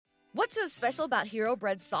What's so special about Hero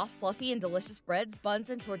Bread's soft, fluffy, and delicious breads, buns,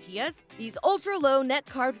 and tortillas? These ultra-low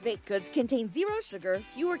net-carb baked goods contain zero sugar,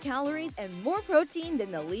 fewer calories, and more protein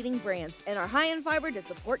than the leading brands, and are high in fiber to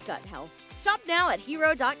support gut health. Shop now at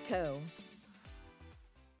hero.co.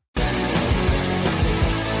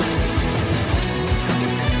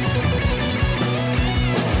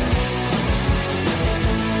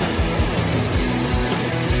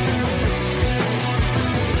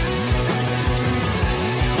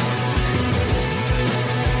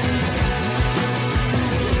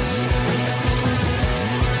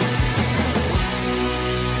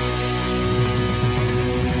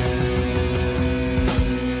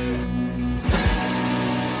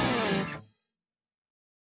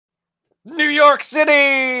 New York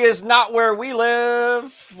City is not where we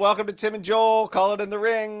live. Welcome to Tim and Joel, Call It in the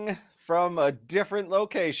Ring, from a different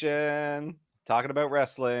location, talking about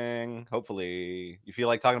wrestling. Hopefully, you feel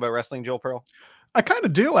like talking about wrestling, Joel Pearl? I kind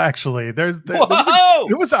of do, actually. It was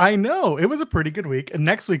a pretty good week. And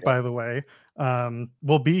next week, by the way,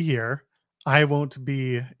 we'll be here. I won't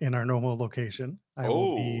be in our normal location. I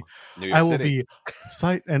will be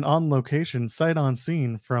sight and on location, sight on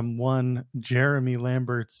scene from one Jeremy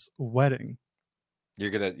Lambert's wedding. You're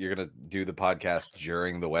gonna do the podcast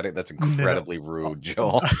during the wedding? That's incredibly rude,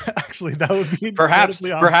 Joel. Actually, that would be perhaps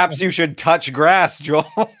you should touch grass,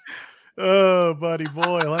 Joel. Oh, buddy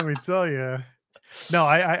boy, let me tell you. No,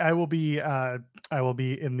 I will be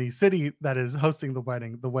in the city that is hosting the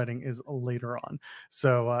wedding. The wedding is later on,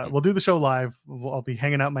 so we'll do the show live. I'll be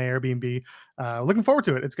hanging out in my Airbnb. Looking forward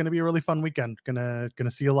to it. It's going to be a really fun weekend. Gonna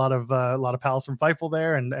see a lot of pals from Fightful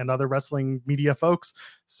there and other wrestling media folks.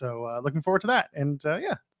 So looking forward to that. And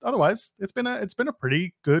otherwise it's been a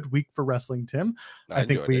pretty good week for wrestling, Tim. I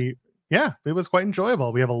think it was quite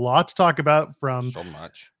enjoyable. We have a lot to talk about from so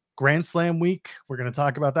much. Grand Slam week. We're going to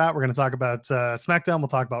talk about that. We're going to talk about SmackDown. We'll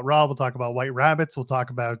talk about Raw. We'll talk about White Rabbits. We'll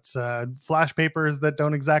talk about flash papers that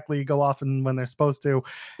don't exactly go off when they're supposed to.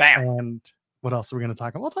 Bam. And what else are we going to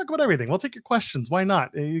talk about? We'll talk about everything. We'll take your questions. Why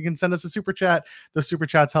not? You can send us a super chat. The super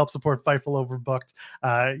chats help support Fightful Overbooked.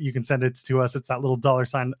 You can send it to us. It's that little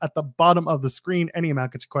 $sign at the bottom of the screen. Any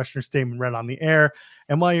amount gets your question or statement read on the air.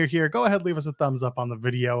 And while you're here, go ahead, leave us a thumbs up on the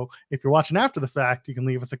video. If you're watching after the fact, you can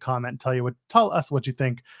leave us a comment and tell us what you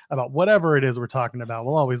think about whatever it is we're talking about.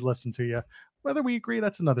 We'll always listen to you. Whether we agree,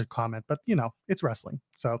 that's another comment, but it's wrestling,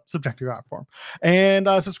 so subject to your art form. And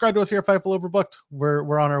subscribe to us here at Fightful Overbooked.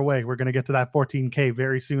 We're on our way. We're going to get to that 14K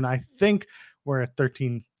very soon. I think we're at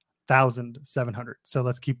 13,700. So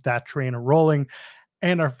let's keep that train rolling.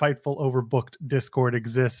 And our Fightful Overbooked Discord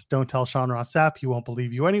exists. Don't tell Sean Ross Sapp. He won't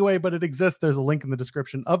believe you anyway, but it exists. There's a link in the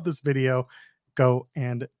description of this video. Go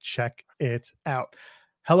and check it out.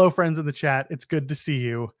 Hello, friends in the chat. It's good to see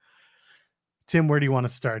you. Tim, where do you want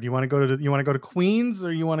to start? You want to go to Queens,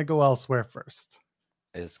 or you want to go elsewhere first?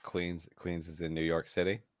 Is Queens is in New York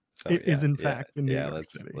City? So, it is in fact in New York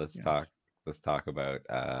City. Let's talk about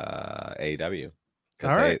AEW.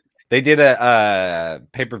 All right. They did a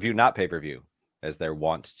pay-per-view, not pay-per-view, as they're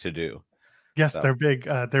wont to do. Yes, so. Their big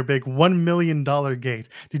 $1 million gate.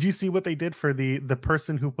 Did you see what they did for the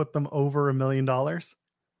person who put them over $1 million?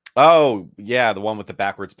 Oh, yeah, the one with the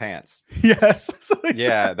backwards pants. Yes.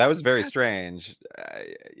 Yeah, that was very strange.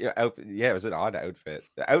 It was an odd outfit.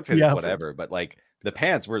 The outfit is whatever, but like the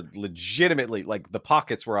pants were legitimately, like the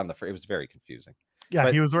pockets were on the front. It was very confusing. Yeah,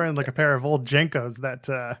 but he was wearing like a pair of old Jenkos that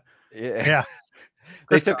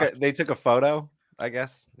they took a photo, I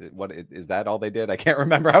guess. What is that all they did? I can't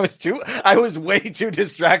remember. I was way too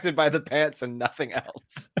distracted by the pants and nothing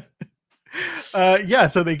else.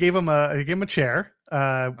 So they gave him a chair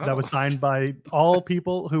that was signed by all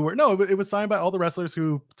people who were it was signed by all the wrestlers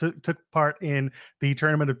who took part in the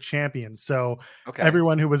Tournament of Champions. So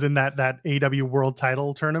everyone who was in that AEW World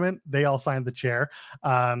Title tournament, they all signed the chair.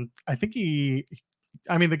 I think the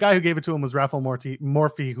guy who gave it to him was Rafael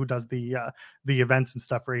Morphy, who does the events and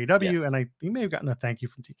stuff for AEW. Yes. And he may have gotten a thank you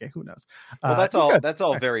from TK. Who knows? Well, that's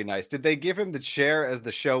all very nice. Did they give him the chair as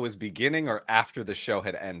the show was beginning or after the show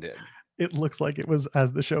had ended? It looks like it was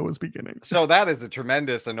as the show was beginning. So that is a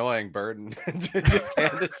tremendous annoying burden to just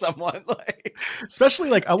hand to someone.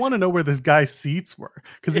 Especially I want to know where this guy's seats were.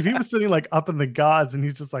 Because if he was sitting up in the gods and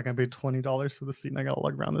he's just I paid $20 for the seat and I got to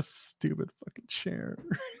lug around this stupid fucking chair.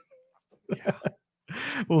 Yeah.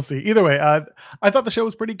 We'll see. Either way, I thought the show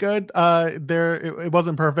was pretty good. It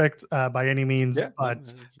wasn't perfect by any means,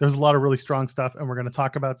 but there's a lot of really strong stuff, and we're going to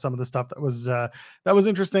talk about some of the stuff that was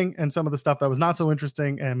interesting, and some of the stuff that was not so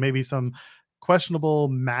interesting, and maybe some questionable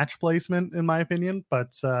match placement, in my opinion.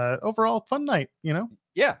 But overall, fun night.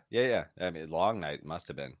 Yeah. I mean, long night must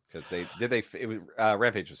have been because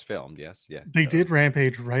Rampage was filmed. Yes, yeah. They did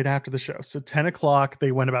Rampage right after the show. So 10 o'clock,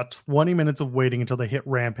 they went about 20 minutes of waiting until they hit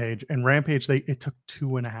Rampage. And Rampage, it took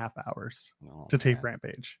 2.5 hours to tape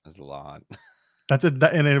Rampage. That's a lot. That's it.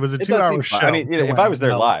 And it was a It does 2-hour seem show. fun. I mean, if I was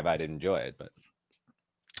there live, I'd enjoy it, but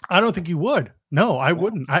I don't think you would. No, I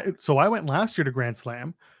wouldn't. So I went last year to Grand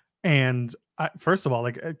Slam, and first of all,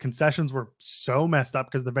 like concessions were so messed up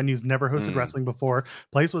because the venue's never hosted wrestling before.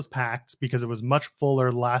 Place was packed because it was much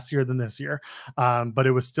fuller last year than this year, but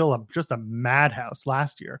it was still just a madhouse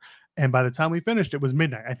last year. And by the time we finished, it was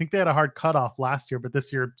midnight. I think they had a hard cutoff last year, but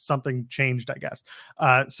this year something changed, I guess.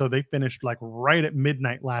 So they finished like right at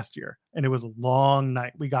midnight last year, and it was a long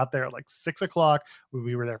night. We got there at like 6 o'clock.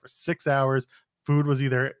 We were there for 6 hours. Food was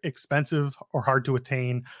either expensive or hard to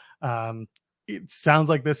attain. It sounds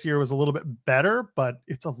like this year was a little bit better, but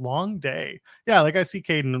it's a long day. Yeah, like I see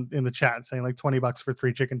Caden in the chat saying like $20 for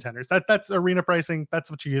 3 chicken tenders. That's arena pricing. That's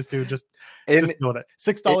what you used to. Just deal with it.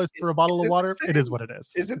 $6 for a bottle of water. It is what it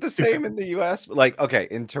is. Is it the same in the US? Like, okay,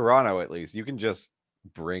 in Toronto at least, you can just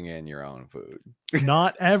bring in your own food.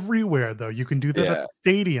 Not everywhere though. You can do that at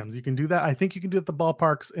stadiums. You can do that. I think you can do it at the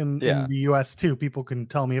ballparks in the US too. People can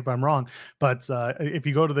tell me if I'm wrong, but if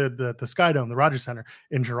you go to the Skydome, the Rogers Center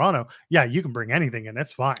in Toronto, yeah, you can bring anything in.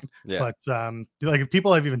 It's fine. But like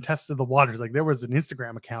people have even tested the waters. Like there was an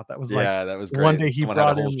Instagram account that was like, that was great. One day he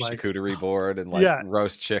brought in like charcuterie board and like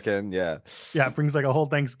roast chicken. It brings like a whole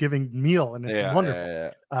Thanksgiving meal, and it's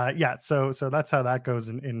wonderful. So that's how that goes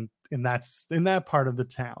in that part of the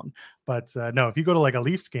town. But no, if you go to like a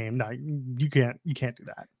Leafs game, no, you can't do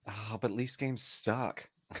that. Oh, but Leafs games suck.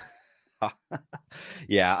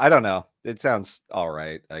 Yeah, I don't know. It sounds all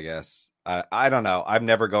right, I guess. I don't know. I'm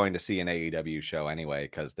never going to see an AEW show anyway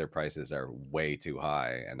because their prices are way too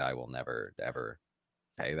high, and I will never ever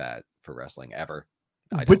pay that for wrestling ever.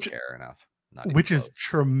 I don't care enough. Which is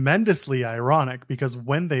tremendously ironic because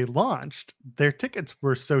when they launched, their tickets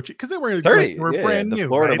were so cheap because they were 30. They were brand new. The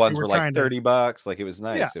Florida right? ones were like $30. Like it was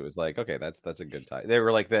nice. It was like, okay, that's a good time. They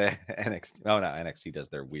were like the NXT. Oh no, NXT does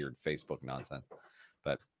their weird Facebook nonsense.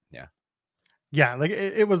 But yeah, like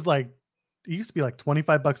it was like it used to be like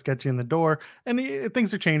 $25 get you in the door, and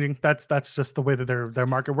things are changing. That's just the way that their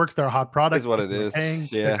market works. They're a hot product. Is what it is.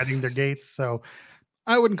 They're heading their gates. So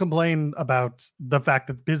I wouldn't complain about the fact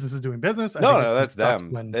that business is doing business. No, that's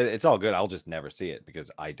them. It's all good. I'll just never see it because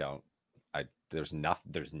there's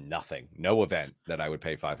nothing, no event that I would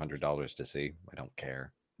pay $500 to see. I don't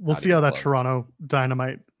care. We'll see how that Toronto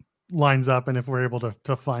Dynamite lines up, and if we're able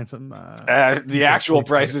to find some. The actual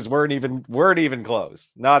prices weren't even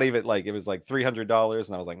close. Not even like it was like $300,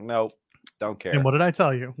 and I was like, nope, don't care. And what did I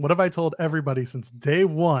tell you? What have I told everybody since day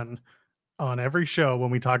one on every show when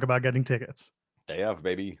we talk about getting tickets? Day of,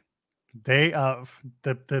 baby. Day of.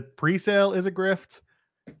 The pre-sale is a grift.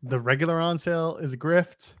 The regular on sale is a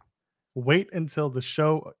grift. Wait until the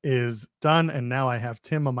show is done. And now I have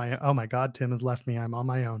Tim on my. Oh my God, Tim has left me. I'm on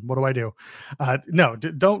my own. What do I do? No,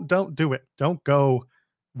 don't do it. Don't go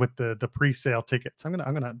with the pre-sale tickets. I'm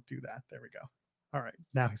gonna do that. There we go. All right,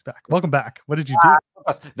 now he's back. Welcome back. What did you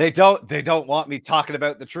do? They don't want me talking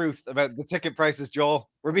about the truth about the ticket prices, Joel.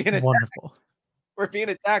 We're being attacked. Wonderful. We're being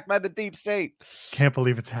attacked by the deep state. Can't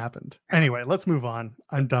believe it's happened. Anyway, let's move on.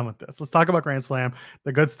 I'm done with this. Let's talk about Grand Slam,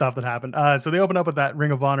 the good stuff that happened. So they open up with that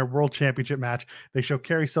Ring of Honor World Championship match. They show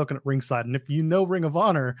Kerry Silken at ringside. And if you know Ring of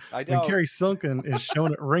Honor, when Kerry Silken is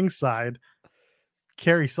shown at ringside,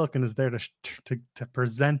 Kerry Silken is there to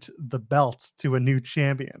present the belt to a new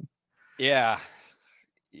champion. Yeah.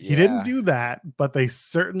 He didn't do that, but they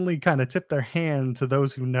certainly kind of tipped their hand to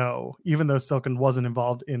those who know, even though Silken wasn't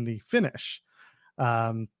involved in the finish.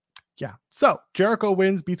 So Jericho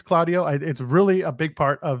wins, beats Claudio. It's really a big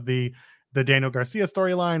part of the Daniel Garcia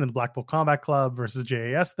storyline and the Blackpool Combat Club versus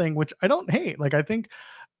JAS thing, which I don't hate. Like I think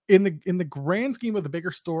in the grand scheme of the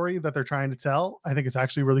bigger story that they're trying to tell, I think it's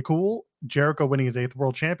actually really cool. Jericho winning his 8th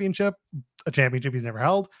world championship, a championship he's never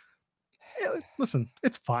held. Listen,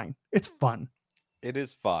 it's fine. It's fun. It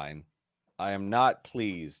is fine. I am not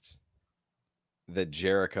pleased that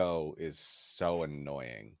Jericho is so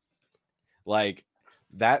annoying. Like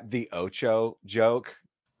that, the Ocho joke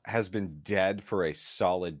has been dead for a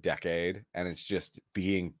solid decade, and it's just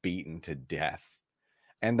being beaten to death.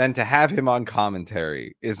 And then to have him on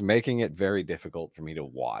commentary is making it very difficult for me to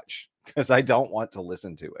watch because I don't want to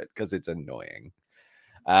listen to it because it's annoying.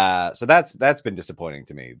 So that's been disappointing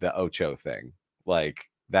to me. The Ocho thing, like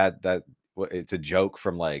that it's a joke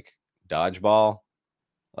from like Dodgeball.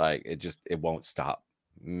 Like it won't stop.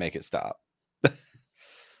 Make it stop.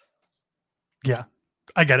 Yeah,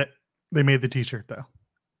 I get it. They made the t-shirt though.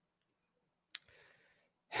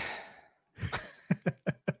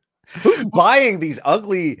 Who's buying these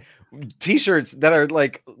ugly t-shirts that are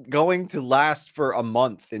like going to last for a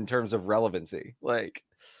month in terms of relevancy? Like,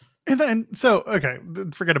 and then okay,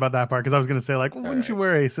 forget about that part because I was gonna say like, wouldn't you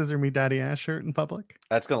wear a Scissor Me Daddy Ass shirt in public?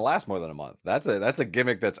 That's gonna last more than a month. That's a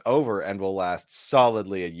gimmick that's over and will last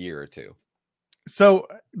solidly a year or two. So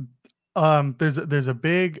there's a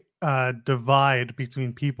big divide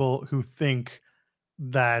between people who think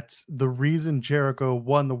that the reason Jericho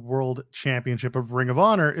won the world championship of Ring of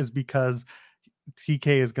Honor is because TK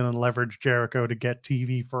is going to leverage Jericho to get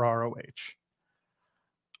TV for ROH.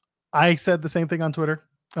 I said the same thing on Twitter.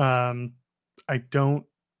 I don't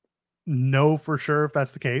know for sure if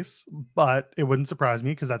that's the case, but it wouldn't surprise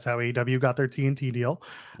me because that's how AEW got their TNT deal.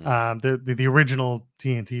 The original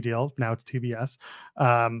TNT deal. Now it's TBS.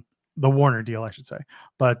 The Warner deal, I should say.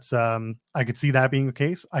 But I could see that being the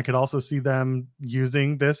case. I could also see them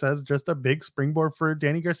using this as just a big springboard for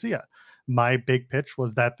Danny Garcia. My big pitch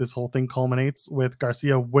was that this whole thing culminates with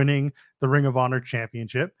Garcia winning the Ring of Honor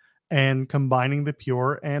championship and combining the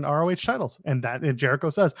Pure and ROH titles. And that Jericho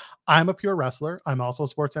says, I'm a pure wrestler. I'm also a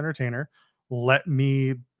sports entertainer. Let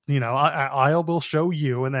me, I will show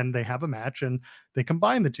you. And then they have a match and they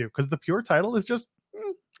combine the two because the Pure title is just,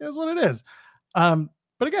 is what it is.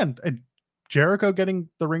 But again, Jericho getting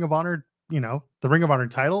the Ring of Honor, the Ring of Honor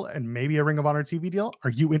title and maybe a Ring of Honor TV deal.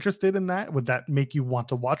 Are you interested in that? Would that make you want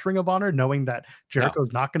to watch Ring of Honor knowing that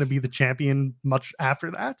Jericho's not going to be the champion much after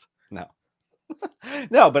that? No.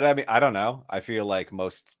 No, but I mean, I don't know. I feel like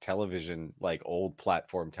most television, like old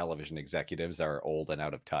platform television executives are old and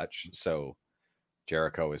out of touch. So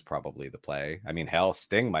Jericho is probably the play. I mean, hell,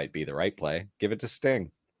 Sting might be the right play. Give it to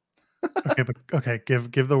Sting.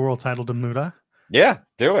 Give the world title to Muta. Yeah,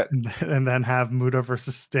 do it. And then have Muta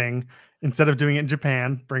versus Sting. Instead of doing it in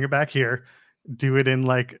Japan, bring it back here. Do it in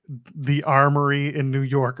like the Armory in New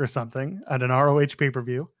York or something at an ROH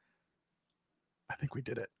pay-per-view. I think we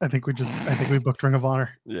did it. I think we booked Ring of Honor.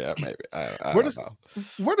 Yeah, maybe. I don't know.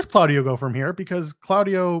 Where does Claudio go from here? Because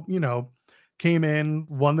Claudio, came in,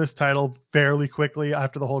 won this title fairly quickly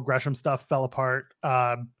after the whole Gresham stuff fell apart.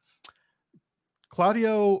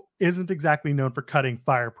 Claudio isn't exactly known for cutting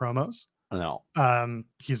fire promos. No.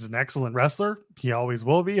 He's an excellent wrestler. He always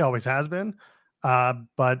will be, always has been.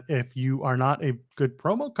 But if you are not a good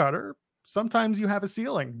promo cutter, sometimes you have a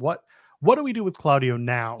ceiling. What do we do with Claudio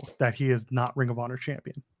now that he is not Ring of Honor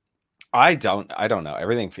champion? I don't know.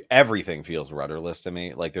 Everything feels rudderless to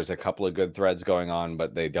me. Like there's a couple of good threads going on,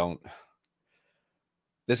 but they don't.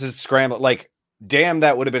 This is scrambled. Like, damn,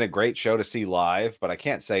 that would have been a great show to see live, but I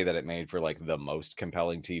can't say that it made for like the most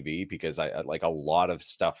compelling TV because I like a lot of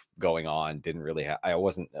stuff going on. Didn't really I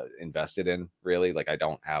wasn't invested in really. Like I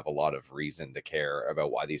don't have a lot of reason to care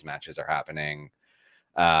about why these matches are happening.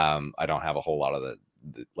 I don't have a whole lot of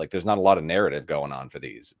there's not a lot of narrative going on for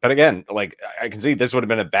these, but again, like I can see this would have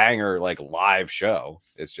been a banger, like live show.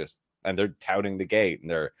 It's just, and they're touting the gate and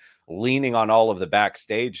they're leaning on all of the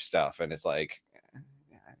backstage stuff. And it's like, I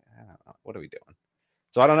don't know. What are we doing?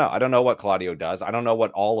 So I don't know. I don't know what Claudio does. I don't know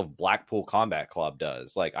what all of Blackpool Combat Club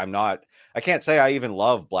does. Like I can't say I even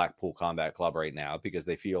love Blackpool Combat Club right now because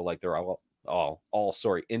they feel like they're all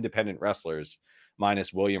independent wrestlers.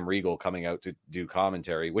 Minus William Regal coming out to do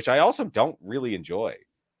commentary, which I also don't really enjoy.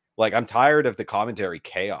 Like I'm tired of the commentary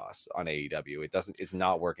chaos on AEW. It's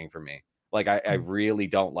not working for me. Like I really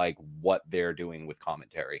don't like what they're doing with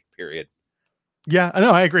commentary, period. Yeah, I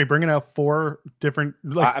know. I agree. Bringing out four different,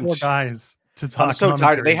 four guys to talk. I'm so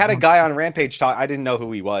tired. They had a guy on Rampage talk. I didn't know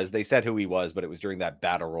who he was. They said who he was, but it was during that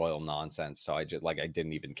Battle Royal nonsense. So I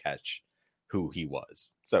didn't even catch who he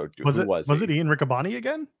was. So was it Ian Riccaboni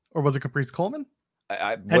again? Or was it Caprice Coleman?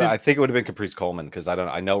 I think it would have been Caprice Coleman because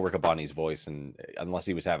I know Riccaboni's voice, and unless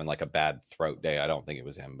he was having like a bad throat day, I don't think it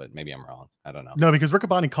was him. But maybe I'm wrong. I don't know. No, because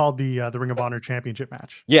Riccaboni called the Ring of Honor championship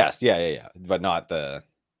match. Yes, yeah, but not the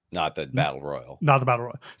Battle Royal. Not the Battle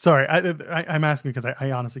Royal. Sorry, I'm asking because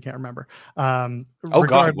I honestly can't remember. Oh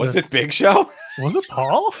God, was it Big Show? Was it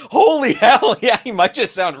Paul? Holy hell! Yeah, he might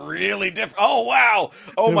just sound really different. Oh wow!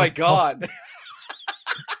 Oh my God!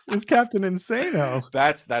 It's Captain Insano.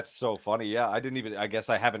 That's so funny. Yeah, I guess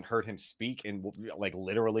I haven't heard him speak in like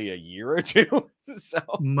literally a year or two. So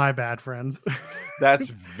my bad, friends. That's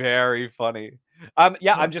very funny.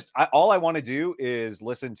 Yeah, all I want to do is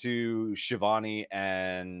listen to Shivani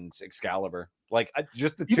and Excalibur. Like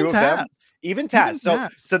just the two of them. Even Taz.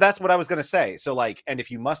 So that's what I was going to say. So like, and if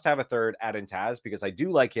you must have a third, add in Taz because I do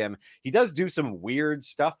like him. He does do some weird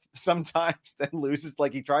stuff sometimes that loses,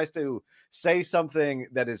 like he tries to say something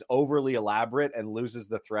that is overly elaborate and loses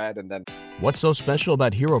the thread. And then what's so special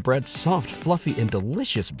about Hero Bread's soft, fluffy, and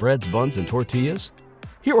delicious breads, buns, and tortillas?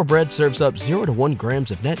 Hero Bread serves up 0 to 1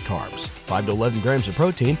 grams of net carbs, 5 to 11 grams of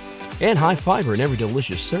protein, and high fiber in every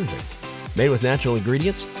delicious serving. Made with natural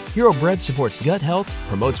ingredients, Hero Bread supports gut health,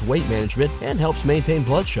 promotes weight management, and helps maintain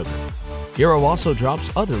blood sugar. Hero also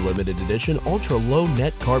drops other limited edition ultra-low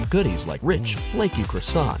net carb goodies like rich, flaky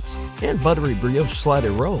croissants and buttery brioche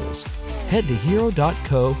slider rolls. Head to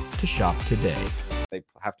hero.co to shop today. They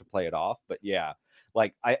have to play it off, but yeah.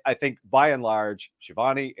 Like, I think by and large,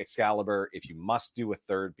 Shivani, Excalibur, if you must do a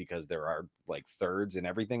third because there are like thirds and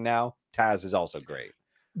everything now, Taz is also great.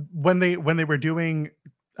 When they were doing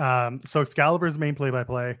so Excalibur's main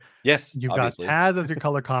play-by-play. Yes, you've obviously. got Taz as your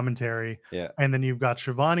color commentary. Yeah. And then you've got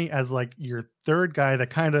Shivani as like your third guy that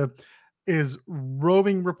kind of is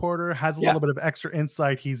roving reporter, has a little bit of extra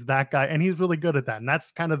insight. He's that guy, and he's really good at that. And that's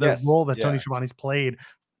kind of the role that Tony Schiavone's played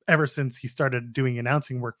ever since he started doing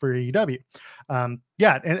announcing work for AEW. And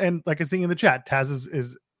like I was saying in the chat, Taz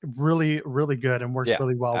is really, really good and works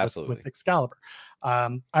really well with Excalibur.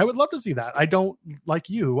 I would love to see that. I don't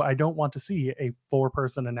want to see a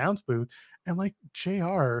 4-person announce booth. And like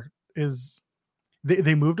JR is,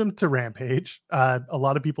 they moved him to Rampage. A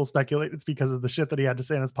lot of people speculate it's because of the shit that he had to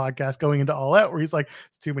say on his podcast going into All Out, where he's like,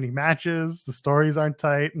 it's too many matches, the stories aren't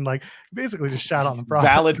tight, and like basically just shout on the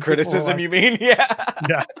product. Valid criticism, you mean? Yeah.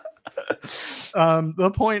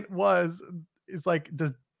 The point was, it's like,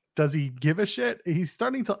 does he give a shit? He's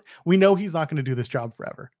starting to. We know he's not going to do this job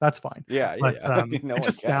forever. That's fine. But, it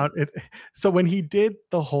just sounded. So when he did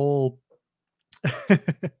the whole,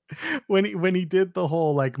 when he did the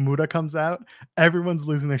whole like Muda comes out, everyone's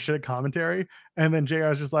losing their shit at commentary, and then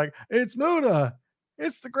JR's just like, "It's Muda,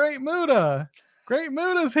 it's the Great Muda, Great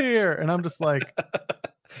Muda's here," and I'm just like,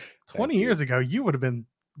 20 years ago, you would have been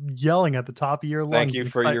yelling at the top of your lungs. Thank you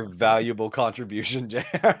for your valuable contribution, JR.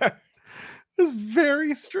 It's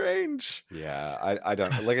very strange. Yeah, I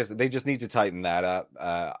don't, like I said, they just need to tighten that up.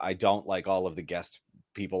 I don't like all of the guest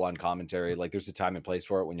people on commentary. Like, there's a time and place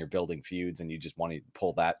for it when you're building feuds and you just want to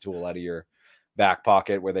pull that tool out of your back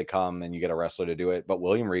pocket where they come and you get a wrestler to do it. But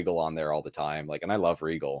William Regal on there all the time, like, and I love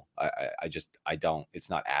Regal. I don't, it's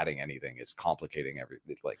not adding anything. It's complicating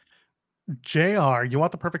everything. Like, JR, you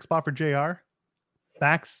want the perfect spot for JR?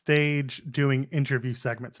 Backstage doing interview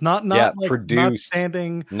segments, not produced, not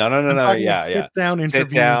standing. No. Sit down interviews. Sit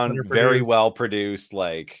down, very well produced.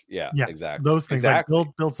 Like, exactly. Those things, exactly. Like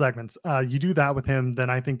build segments. You do that with him, then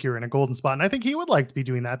I think you're in a golden spot. And I think he would like to be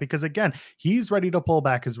doing that because, again, he's ready to pull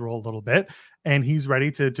back his role a little bit and he's ready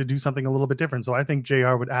to do something a little bit different. So I think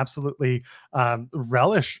JR would absolutely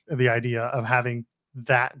relish the idea of having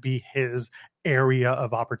that be his area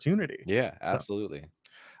of opportunity. Yeah, absolutely.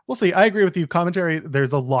 We'll see. I agree with you. Commentary,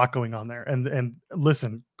 there's a lot going on there. And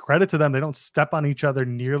listen, credit to them. They don't step on each other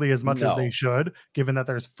nearly as much as they should, given that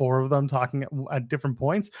there's 4 of them talking at different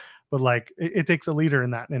points. But like, it takes a leader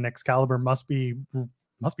in that. And Excalibur must be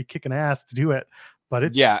kicking ass to do it. But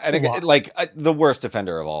it's the worst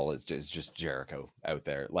offender of all is just Jericho out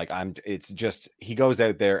there. Like, he goes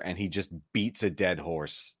out there and he just beats a dead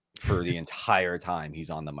horse for the entire time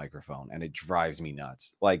he's on the microphone, and it drives me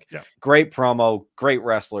nuts. Like, great promo, great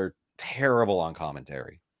wrestler, terrible on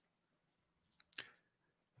commentary.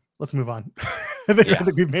 Let's move on. I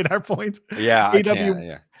think we've made our points. Yeah, the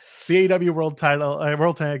AEW World Title,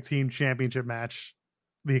 World Tag Team Championship match.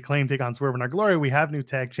 The Acclaim take on Swerve in Our Glory. We have new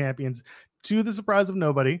tag champions. To the surprise of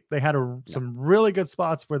nobody, they had some really good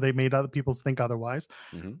spots where they made other people think otherwise.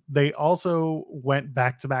 Mm-hmm. They also went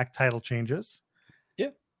back-to-back title changes.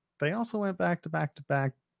 They also went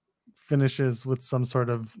back-to-back finishes with some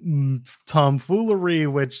sort of tomfoolery,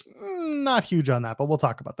 which not huge on that, but we'll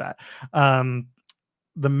talk about that.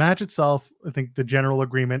 The match itself, I think the general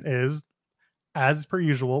agreement is, as per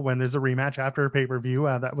usual, when there's a rematch after a pay-per-view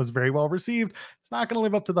that was very well received, it's not going to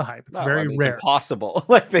live up to the hype. It's rare. It's impossible.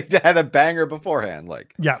 Like, they had a banger beforehand.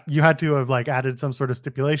 Like, you had to have like added some sort of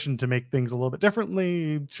stipulation to make things a little bit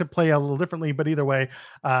differently, should play a little differently. But either way,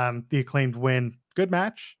 the Acclaimed win. Good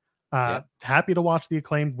match. Happy to watch the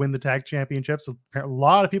Acclaimed win the tag championships. A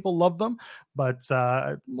lot of people love them, but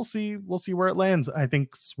we'll see where it lands. I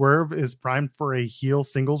think Swerve is primed for a heel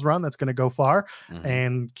singles run that's going to go far,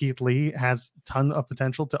 and Keith Lee has a ton of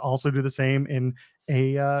potential to also do the same in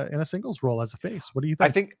a singles role as a face. What do you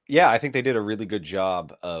think? I think they did a really good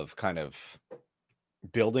job of kind of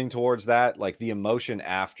building towards that. Like, the emotion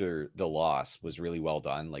after the loss was really well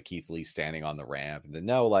done. Like, Keith Lee standing on the ramp, and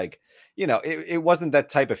it wasn't that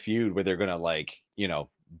type of feud where they're gonna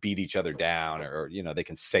beat each other down, or they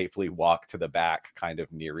can safely walk to the back kind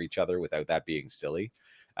of near each other without that being silly.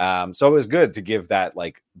 So it was good to give that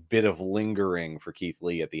like bit of lingering for Keith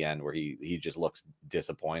Lee at the end where he just looks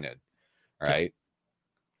disappointed, right?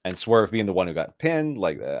 And Swerve being the one who got pinned,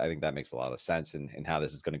 like I think that makes a lot of sense in how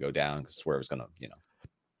this is going to go down, because Swerve is going to,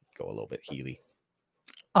 go a little bit heely.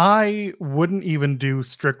 I wouldn't even do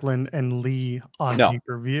Strickland and Lee on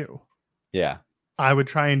pay-per-view. Yeah. I would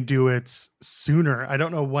try and do it sooner. I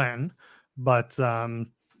don't know when, but one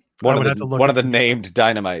of the named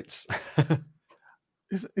Dynamites.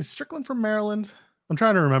 Is Strickland from Maryland? I'm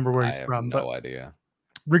trying to remember where he's from. No idea.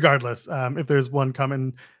 Regardless, if there's one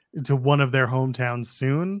coming to one of their hometowns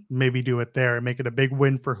soon, maybe do it there and make it a big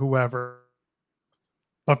win for whoever.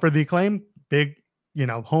 But for the Acclaim, big,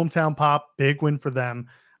 hometown pop, big win for them.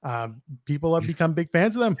 People have become big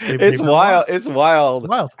fans of them. It's wild. It's wild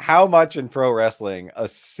how much in pro wrestling a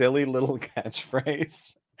silly little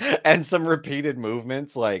catchphrase and some repeated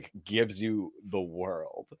movements like gives you the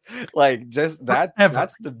world. Like just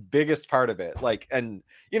that's the biggest part of it. Like, and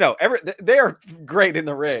they are great in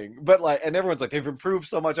the ring, but like, and everyone's like, they've improved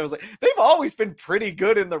so much. I was like, they've always been pretty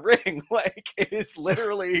good in the ring. Like it is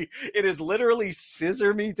literally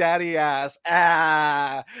scissor me daddy ass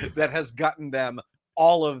that has gotten them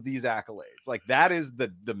all of these accolades. Like that is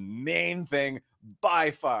the main thing by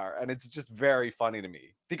far, and it's just very funny to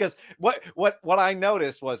me because what I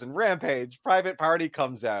noticed was in Rampage, Private Party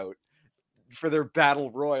comes out for their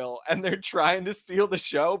battle royal and they're trying to steal the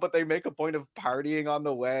show, but they make a point of partying on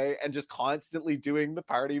the way and just constantly doing the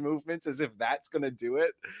party movements as if that's going to do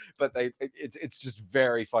it. But it's just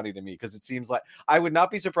very funny to me because it seems like I would not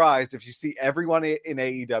be surprised if you see everyone in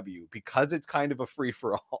AEW, because it's kind of a free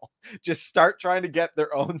for all, just start trying to get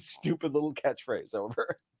their own stupid little catchphrase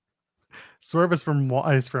over. Swerve is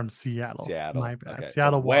from Seattle. My bad. Okay,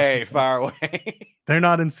 Seattle, so way far away. They're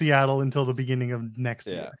not in Seattle until the beginning of next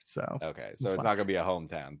year. So it's not going to be a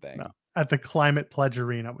hometown thing. No. At the Climate Pledge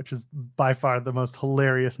Arena, which is by far the most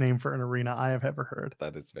hilarious name for an arena I have ever heard.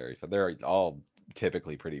 That is very fun. They're all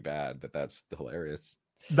typically pretty bad, but that's hilarious.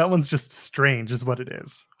 That one's just strange, is what it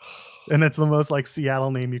is, and it's the most like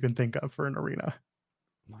Seattle name you can think of for an arena.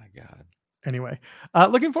 My God. Anyway,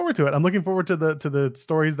 looking forward to it. I'm looking forward to the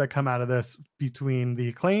stories that come out of this between the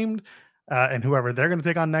Acclaimed and whoever they're going to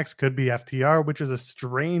take on next. Could be FTR, which is a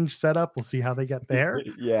strange setup. We'll see how they get there.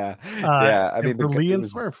 Yeah. I mean, for Lee and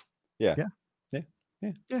Swerve. Yeah.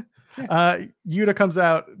 Yuta comes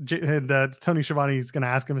out and Tony Schiavone is going to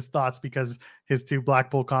ask him his thoughts because his two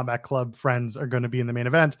Blackpool Combat Club friends are going to be in the main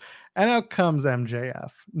event. And out comes MJF.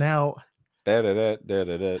 Now,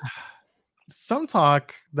 some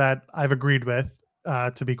talk that I've agreed with,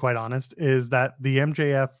 to be quite honest, is that the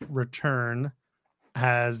MJF return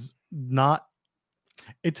it's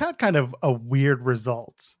had kind of a weird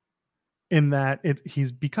result in that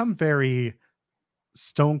he's become very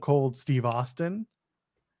Stone Cold Steve Austin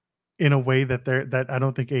in a way that I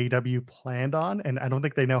don't think AEW planned on, and I don't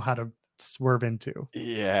think they know how to swerve into.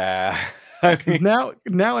 Yeah. I mean, now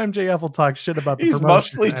MJF will talk shit about the he's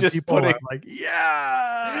mostly just putting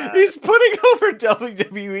he's putting over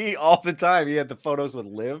WWE all the time. He had the photos with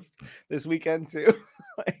Liv this weekend too.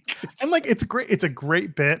 It's a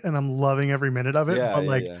great bit and I'm loving every minute of it.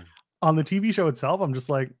 On the TV show itself, I'm just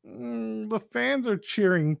like, the fans are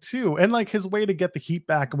cheering too. And like his way to get the heat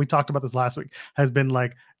back, and we talked about this last week, has been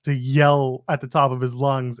like to yell at the top of his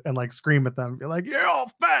lungs and like scream at them, be like, you're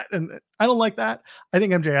all fat. And I don't like that. I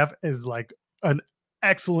think MJF is like an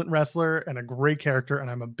excellent wrestler and a great character, and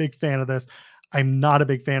I'm a big fan of this. I'm not a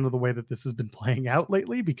big fan of the way that this has been playing out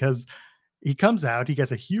lately, because he comes out, he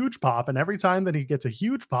gets a huge pop, and every time that he gets a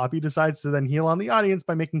huge pop, he decides to then heal on the audience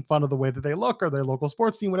by making fun of the way that they look or their local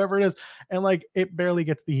sports team, whatever it is. And like, it barely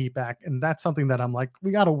gets the heat back. And that's something that I'm like,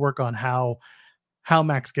 we got to work on how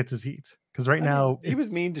Max gets his heat. Because now he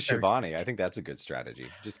was mean to Shivani. I think that's a good strategy.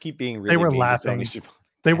 Just keep being really They were mean laughing. to Tony Schiavone.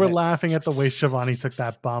 They were laughing at the way Shivani took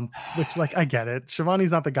that bump, which, like, I get it.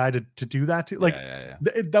 Shivani's not the guy to do that to. Like,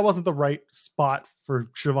 that wasn't the right spot for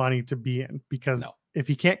Shivani to be in, because if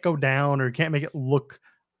he can't go down or he can't make it look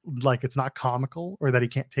like it's not comical or that he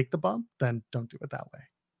can't take the bump, then don't do it that way.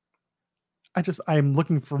 I'm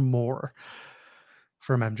looking for more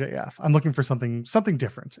from MJF. I'm looking for something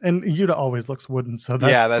different. And Yuta always looks wooden, so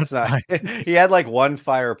that's not. He had like one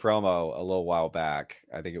fire promo a little while back.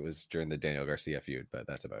 I think it was during the Daniel Garcia feud, but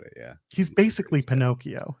that's about it. Yeah, he's basically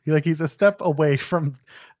Pinocchio. He's a step away from,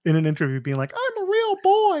 in an interview, being like, "I'm a real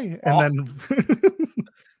boy," and then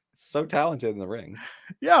so talented in the ring.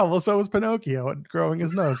 Yeah, well, so was Pinocchio at growing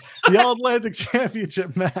his nose. The All Atlantic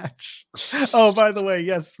Championship match. Oh, by the way,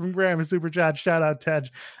 yes, from Graham, super chat. Shout out Tej.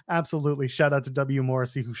 Absolutely. Shout out to W.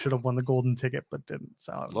 Morrissey, who should have won the golden ticket but didn't.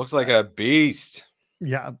 So looks like a beast.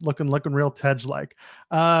 Yeah, looking real Tej like.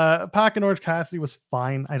 Pac and Orange Cassidy was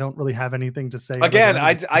fine. I don't really have anything to say. Again,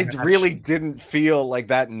 I really didn't feel like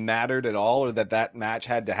that mattered at all, or that match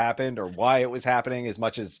had to happen, or why it was happening, as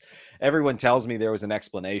much as everyone tells me there was an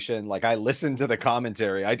explanation. Like, I listened to the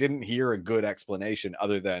commentary. I didn't hear a good explanation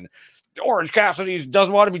other than Orange Cassidy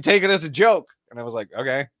doesn't want to be taken as a joke. And I was like,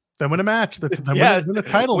 okay. Then win a match. That's win a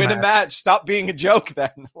title win match. A match. Stop being a joke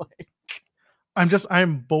then.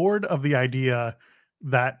 I'm bored of the idea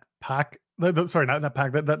that Pac, sorry, not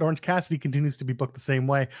Pac, that Orange Cassidy continues to be booked the same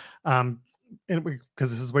way. Because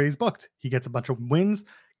this is where he's booked. He gets a bunch of wins,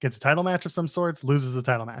 gets a title match of some sorts, loses the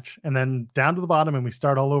title match, and then down to the bottom, and we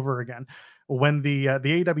start all over again. When the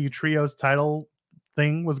AEW Trios title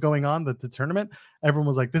thing was going on, the tournament, everyone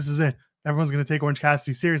was like, this is it. Everyone's going to take Orange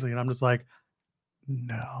Cassidy seriously. And I'm just like,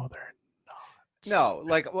 no, they're not. No,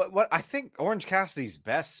 like what I think Orange Cassidy's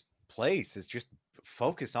best place is just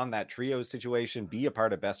focus on that trio situation, be a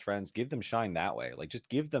part of Best Friends, give them shine that way. Like, just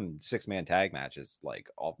give them 6-man tag matches, like,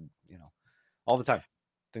 all the time.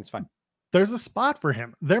 I think it's fine. There's a spot for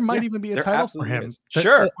him. There might even be a title for him.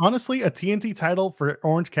 Sure. Honestly, a TNT title for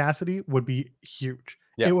Orange Cassidy would be huge.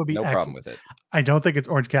 Yeah, it would be no excellent. problem with it. I don't think it's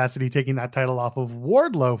Orange Cassidy taking that title off of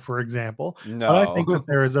Wardlow, for example. No, but I think that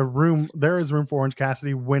there is room for Orange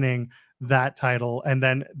Cassidy winning that title, and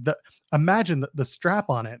then imagine the strap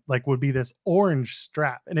on it would be this orange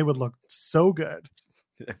strap, and it would look so good.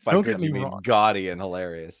 If I could, you mean gaudy and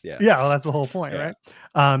hilarious. Yeah. Well, that's the whole point, right?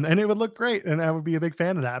 And it would look great, and I would be a big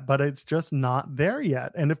fan of that, but it's just not there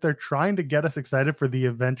yet. And if they're trying to get us excited for the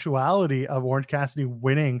eventuality of Orange Cassidy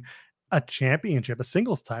winning a championship, a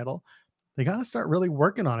singles title, they got to start really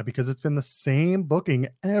working on it, because it's been the same booking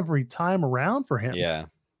every time around for him. Yeah.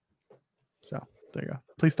 So there you go.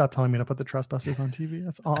 Please stop telling me to put the Trustbusters on TV.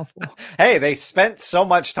 That's awful. Hey, they spent so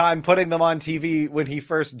much time putting them on TV when he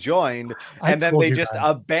first joined, and then they just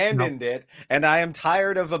abandoned it. And I am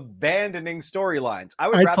tired of abandoning storylines. I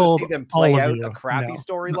would rather see them play out a crappy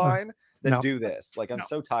storyline than do this. Like, I'm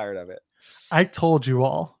so tired of it. I told you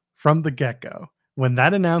all from the get-go, when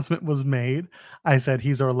that announcement was made, I said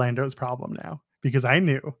he's Orlando's problem now, because I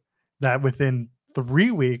knew that within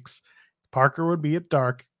 3 weeks, Parker would be at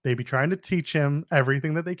Dark. They'd be trying to teach him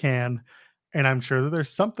everything that they can. And I'm sure that there's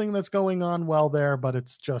something that's going on well there, but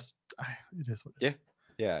it's just, it is what it is.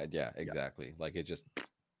 Yeah, exactly. Yeah. Like, it just.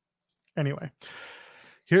 Anyway,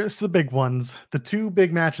 here's the big ones. The 2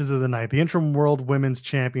 big matches of the night, the Interim World Women's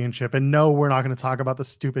Championship. And no, we're not going to talk about the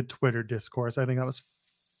stupid Twitter discourse. I think that was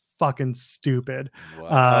fucking stupid.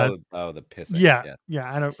 The pissing.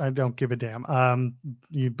 Yeah. I don't give a damn.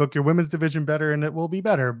 You book your women's division better and it will be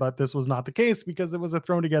better, but this was not the case, because it was a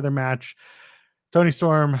thrown together match. Toni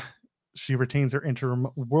Storm, she retains her Interim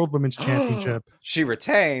World Women's Championship. She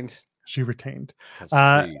retained.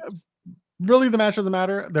 Really, the match doesn't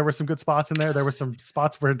matter. There were some good spots in there. There were some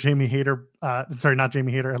spots where Jamie Hayter, not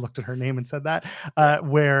Jamie Hayter, I looked at her name and said that,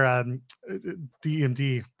 where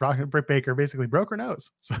DMD, Britt Baker, basically broke her nose.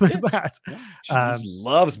 So there's that. Yeah. She just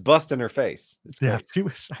loves busting her face. It's great. She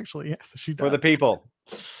was actually, yes, she does. For the people.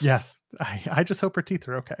 Yes. I just hope her teeth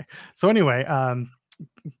are okay. So anyway,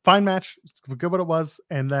 fine match. It's good what it was.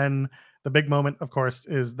 And then the big moment, of course,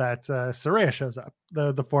 is that Saraya shows up,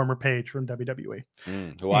 the former Paige from WWE,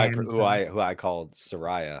 who I called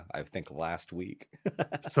Saraya, I think, last week.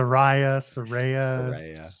 Saraya.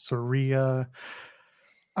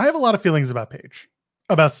 I have a lot of feelings about Paige,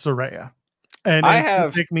 about Saraya, and I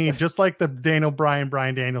have pick me just like the Daniel Bryan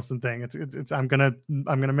Danielson thing. It's I'm gonna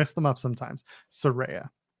mix them up sometimes. Saraya.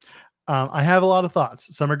 I have a lot of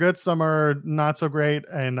thoughts. Some are good, some are not so great,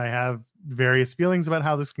 and I have various feelings about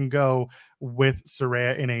how this can go with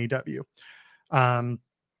Saraya in AEW. Do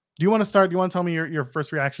you want to start? Do you want to tell me your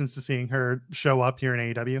first reactions to seeing her show up here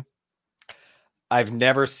in AEW? I've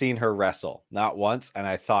never seen her wrestle, not once, and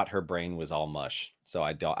I thought her brain was all mush. So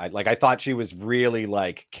I thought she was really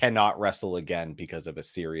cannot wrestle again because of a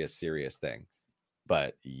serious thing.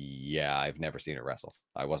 But yeah, I've never seen her wrestle.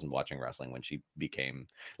 I wasn't watching wrestling when she became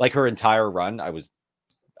her entire run.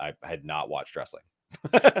 I had not watched wrestling.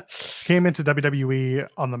 Came into WWE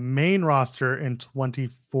on the main roster in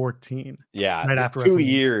 2014. Yeah, right after 2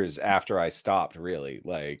 years after I stopped, really.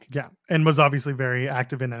 And was obviously very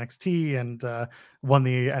active in NXT and won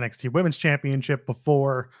the NXT Women's Championship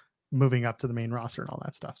before moving up to the main roster and all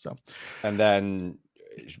that stuff. So, and then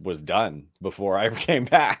was done before I came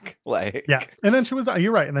back. And then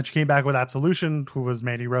you're right. And then she came back with Absolution, who was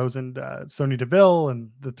Mandy Rose and Sonya Deville, and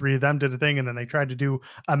the 3 of them did a thing. And then they tried to do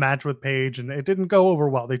a match with Paige, and it didn't go over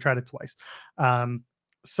well. They tried it twice.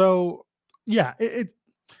 So yeah,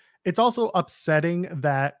 it's also upsetting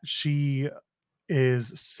that she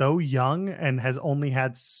is so young and has only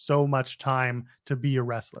had so much time to be a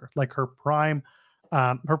wrestler. Like her prime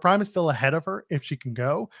is still ahead of her if she can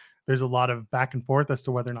go. There's a lot of back and forth as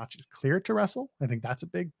to whether or not she's cleared to wrestle. I think that's a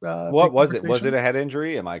big. What big was it? Was it conversation. a head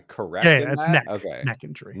injury? Am I correct? Yeah, in it's that? neck. Okay. Neck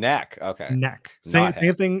injury. Neck. Okay. Neck. Not Same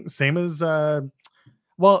head. thing. Same as.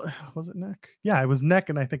 Well, was it neck? Yeah, it was neck,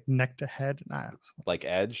 and I think neck to head. Like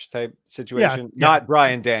edge type situation. Yeah. Not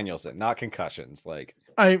Bryan Danielson. Not concussions. Like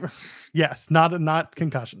Yes, not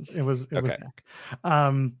concussions. It was Okay. neck.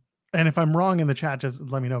 And if I'm wrong in the chat, just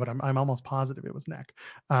let me know. But I'm almost positive it was neck.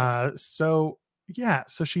 So yeah,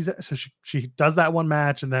 so she does that one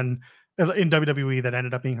match, and then in WWE that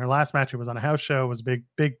ended up being her last match. It was on a house show. It was a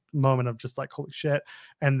big moment of just like holy shit.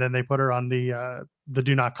 And then they put her on the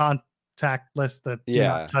do not contact list, the do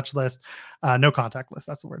not touch list, no contact list.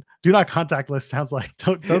 That's the word. Do not contact list sounds like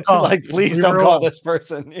don't call. Like please don't call this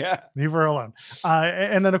person. Yeah, leave her alone.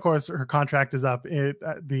 And then of course her contract is up at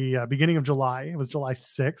the beginning of July. It was July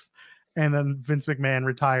 6th, and then Vince McMahon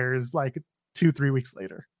retires like 2-3 weeks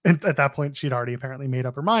later. And at that point, she'd already apparently made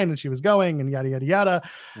up her mind and she was going, and yada yada yada.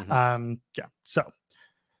 Yeah.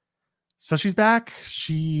 So she's back.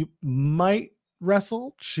 She might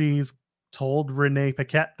wrestle. She's told Renee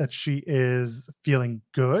Paquette that she is feeling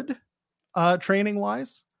good training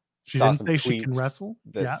wise. She didn't say she can wrestle.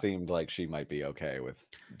 That seemed like she might be okay with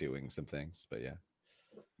doing some things, but yeah.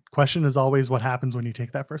 Question is always what happens when you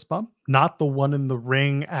take that first bump, not the one in the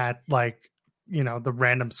ring at like, the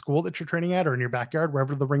random school that you're training at or in your backyard,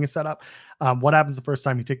 wherever the ring is set up. What happens the first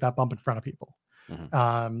time you take that bump in front of people?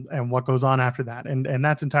 And what goes on after that? And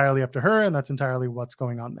that's entirely up to her, and that's entirely what's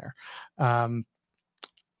going on there.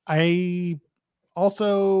 I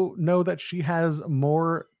also know that she has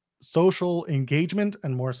more social engagement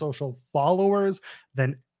and more social followers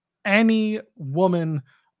than any woman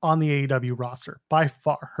on the AEW roster by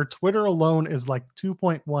far. Her Twitter alone is like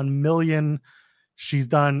 2.1 million. She's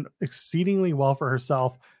done exceedingly well for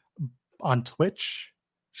herself on Twitch.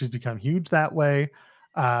 She's become huge that way.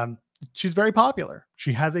 She's very popular.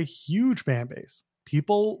 She has a huge fan base.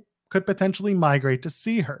 People could potentially migrate to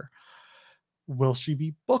see her. Will she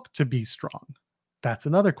be booked to be strong? That's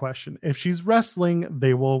another question. If she's wrestling,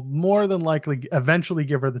 they will more than likely eventually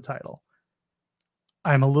give her the title.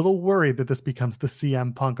 I'm a little worried that this becomes the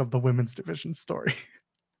CM Punk of the women's division story.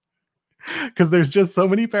 Because there's just so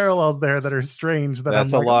many parallels there that are strange.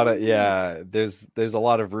 That's a lot of there's a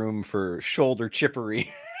lot of room for shoulder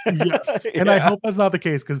chippery. Yes, and I hope that's not the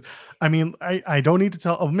case, because I mean I don't need to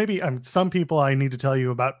tell. Maybe some people I need to tell you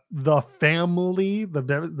about the family, the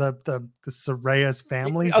Saraya's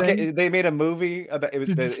family. Okay, thing. they made a movie about it.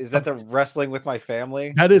 Is that the Wrestling with My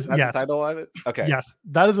Family? Is that the title of it? Okay, yes,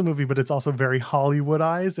 that is a movie, but it's also very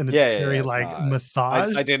Hollywoodized and it's very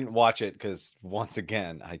massaged. I didn't watch it because once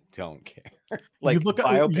again I don't care. Like you look at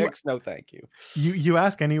biopics, no thank you. You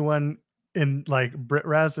ask anyone in like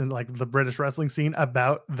BritRes and like the British wrestling scene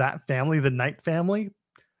about that family, the Knight family,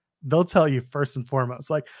 they'll tell you first and foremost,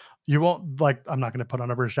 like you won't like, I'm not going to put on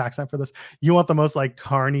a British accent for this. You want the most like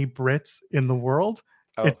carny Brits in the world.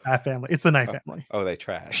 It's that family. It's the Knight family. Oh, they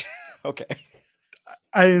trash. Okay.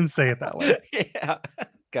 I didn't say it that way. Yeah.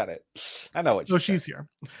 Got it. I know what so she's here.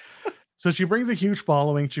 So she brings a huge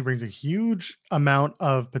following. She brings a huge amount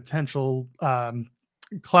of potential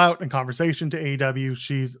clout and conversation to AEW.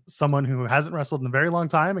 She's someone who hasn't wrestled in a very long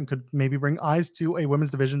time and could maybe bring eyes to a women's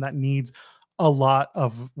division that needs a lot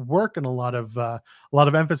of work and a lot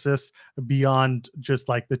of emphasis beyond just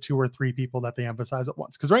like the 2 or 3 people that they emphasize at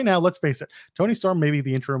once. Because right now, let's face it, Toni Storm may be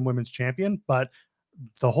the interim women's champion, but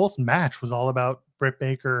the whole match was all about Britt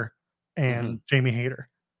Baker and Jamie Hayter.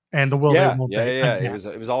 And the will they won't they. Yeah. It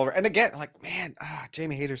was all over. And again, like, man,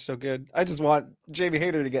 Jamie Hayter's so good. I just want Jamie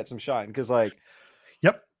Hayter to get some shine because like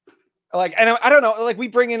yep. Like, and I don't know, like we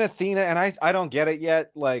bring in Athena and I don't get it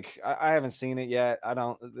yet. Like I haven't seen it yet.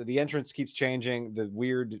 The entrance keeps changing. The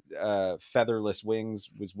weird featherless wings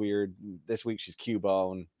was weird. This week she's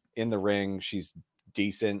Cubone in the ring. She's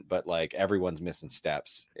decent, but like everyone's missing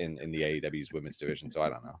steps in the AEW's women's division. So I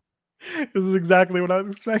don't know. This is exactly what I was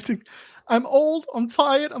expecting. I'm old. I'm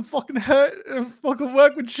tired. I'm fucking hurt. I fucking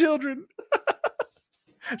work with children.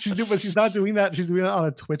 But she's not doing that. She's doing it on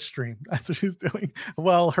a Twitch stream. That's what she's doing.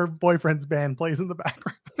 While her boyfriend's band plays in the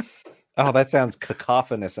background. Oh, that sounds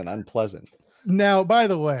cacophonous and unpleasant. Now, by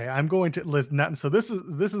the way, I'm going to listen. So this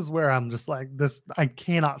is where I'm just like this. I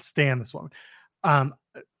cannot stand this woman.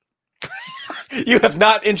 You have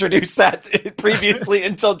not introduced that previously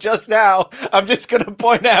until just now. I'm just going to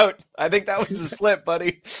point out. I think that was a slip,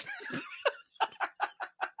 buddy.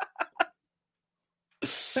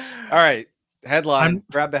 All right. Headline.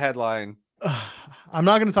 Grab the headline. I'm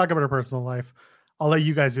not going to talk about her personal life. I'll let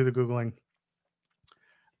you guys do the Googling.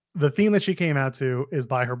 The theme that she came out to is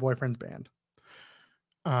by her boyfriend's band.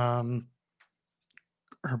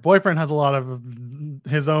 Her boyfriend has a lot of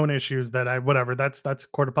his own issues that whatever, that's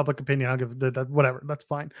court of public opinion. I'll give that whatever, that's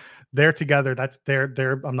fine. They're together. That's their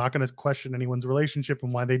I'm not going to question anyone's relationship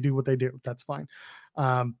and why they do what they do. That's fine.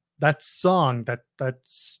 That song, that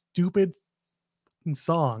stupid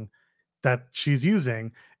song that she's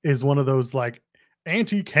using is one of those like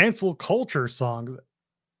anti-cancel culture songs.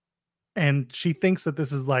 And she thinks that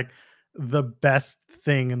this is like the best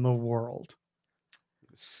thing in the world.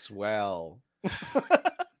 Swell.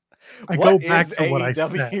 I go back to what I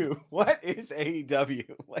said. What is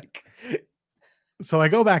AEW? Like, so I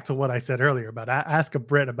go back to what I said earlier about ask a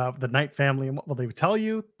Brit about the Knight family and what will they tell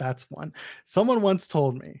you? That's one. Someone once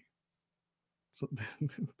told me, so,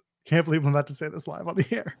 can't believe I'm about to say this live on the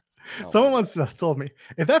air. Someone once told me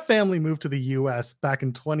if that family moved to the US back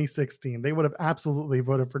in 2016, they would have absolutely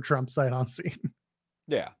voted for Trump's sight on scene.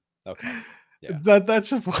 Yeah. Okay. Yeah. That's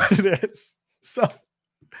just what it is. So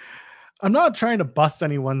I'm not trying to bust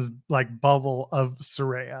anyone's like bubble of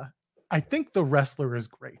Saraya. I think the wrestler is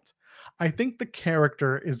great. I think the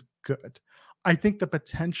character is good. I think the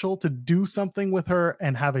potential to do something with her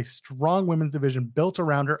and have a strong women's division built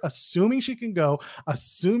around her, assuming she can go,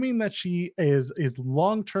 assuming that she is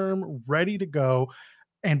long-term ready to go.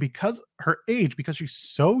 And because her age, because she's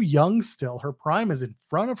so young still, her prime is in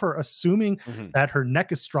front of her, assuming that her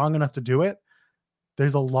neck is strong enough to do it.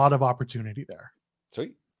 There's a lot of opportunity there.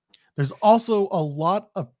 Sweet. There's also a lot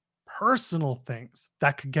of personal things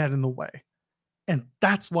that could get in the way. And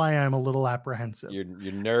that's why I'm a little apprehensive. You're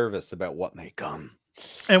nervous about what may come.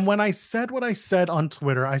 And when I said what I said on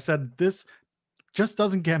Twitter, I said, this just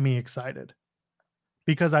doesn't get me excited.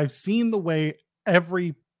 Because I've seen the way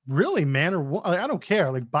every really man or I don't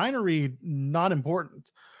care, like binary, not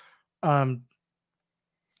important.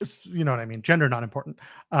 You know what I mean? Gender, not important.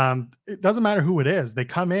 It doesn't matter who it is. They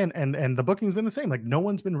come in and the booking's been the same. Like no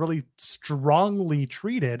one's been really strongly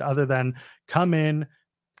treated other than come in,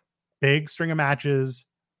 big string of matches,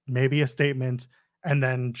 maybe a statement, and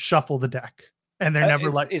then shuffle the deck. And they're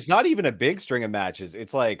never it's not even a big string of matches.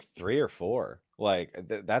 It's like 3 or 4. Like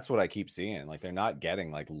that's what I keep seeing. Like they're not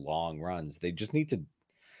getting like long runs. They just need to.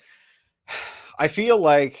 I feel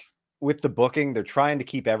like with the booking, they're trying to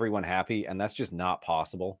keep everyone happy, and that's just not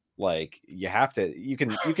possible. Like you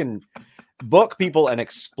can book people and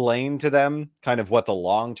explain to them kind of what the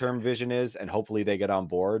long-term vision is, and hopefully they get on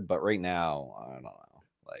board. But right now, I don't know.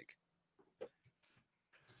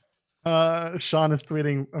 Like Sean is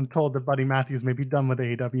tweeting, I'm told that Buddy Matthews may be done with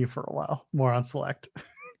AEW for a while. More on Select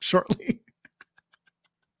shortly.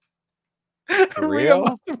 Rhea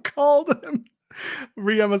must have called him.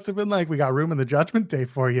 Rhea must have been like, we got room in the Judgment Day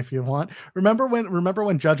for you if you want. Remember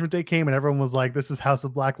when Judgment Day came and everyone was like, this is House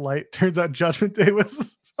of Black Light? Turns out Judgment Day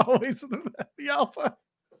was always the alpha.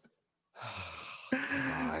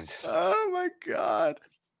 Oh my God.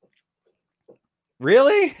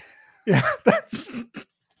 Really? Yeah, that's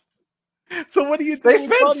so what do you do? They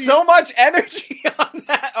spent so much energy on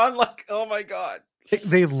that. On like, oh my God.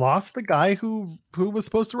 They lost the guy who was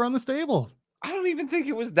supposed to run the stable. I don't even think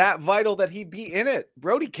it was that vital that he be in it.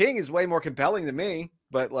 Brody King is way more compelling to me,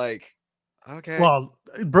 but like, okay. Well,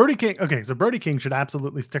 Brody King. Okay, so Brody King should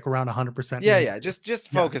absolutely stick around 100%. Yeah. Just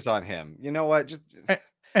focus on him. You know what? Just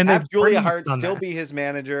and have Julia Hart still be his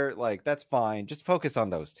manager. Like that's fine. Just focus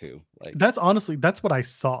on those two. Like that's what I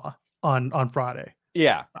saw on Friday.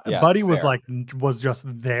 Yeah. Buddy was just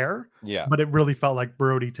there. Yeah. But it really felt like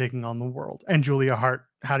Brody taking on the world and Julia Hart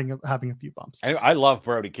having a few bumps. I love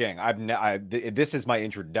Brody King. This is my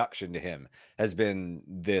introduction to him, has been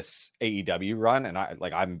this AEW run, and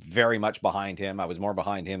I'm very much behind him. I was more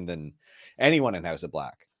behind him than anyone in House of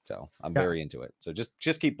Black, so I'm very into it. So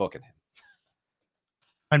just keep booking him.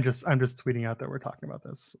 I'm just tweeting out that we're talking about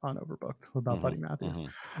this on Overbooked about Buddy Matthews.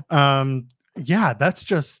 Yeah, that's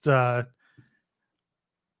just.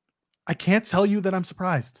 I can't tell you that I'm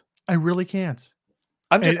surprised. I really can't.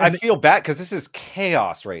 I feel bad because this is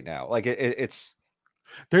chaos right now. Like it's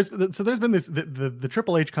there's been this the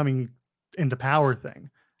Triple H coming into power thing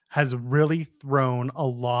has really thrown a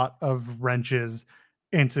lot of wrenches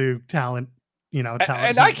into talent. Talent.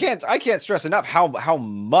 And I can't stress enough how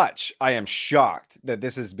much I am shocked that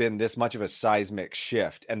this has been this much of a seismic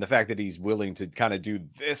shift, and the fact that he's willing to kind of do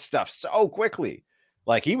this stuff so quickly.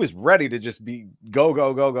 Like he was ready to just be go.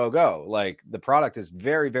 Like the product is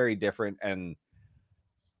very, very different. And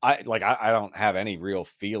I don't have any real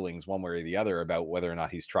feelings one way or the other about whether or not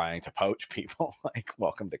he's trying to poach people. Like,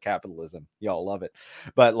 welcome to capitalism. Y'all love it.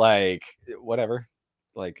 But like, whatever.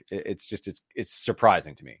 Like it's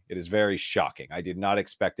surprising to me. It is very shocking. I did not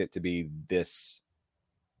expect it to be this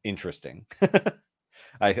interesting.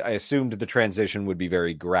 I assumed the transition would be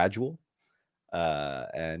very gradual,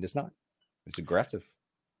 and it's not. It's aggressive.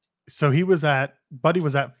 So Buddy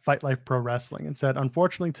was at Fight Life Pro Wrestling and said,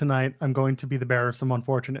 unfortunately tonight, I'm going to be the bearer of some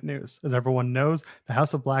unfortunate news. As everyone knows, the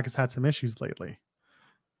House of Black has had some issues lately.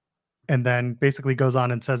 And then basically goes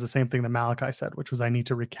on and says the same thing that Malachi said, which was, I need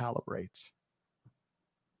to recalibrate.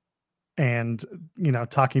 And,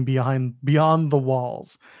 talking beyond the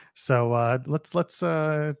walls. So let's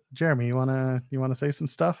Jeremy, you want to say some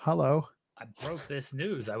stuff? Hello. I broke this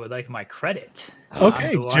news. I would like my credit.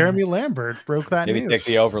 Okay, Jeremy Lambert broke that Maybe news. take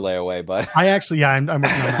the overlay away, but I'm working on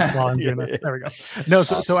that while I'm doing this. There we go. No,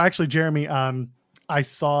 so actually, Jeremy, I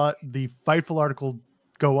saw the Fightful article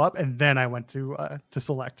go up, and then I went to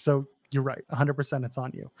select. So you're right, 100%. It's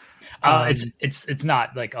on you. It's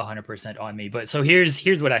not like 100% on me, but so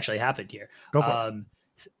here's what actually happened here. Go for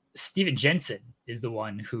it. Steven Jensen is the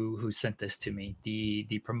one who sent this to me.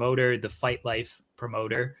 The promoter, the Fight Life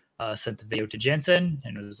promoter. Sent the video to Jensen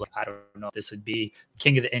and it was like, I don't know if this would be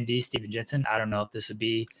King of the Indies, Steven Jensen. I don't know if this would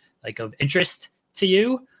be like of interest to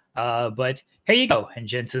you, but here you go. And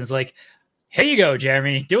Jensen's like, here you go,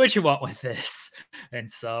 Jeremy, do what you want with this.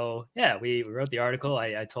 And so, yeah, we wrote the article.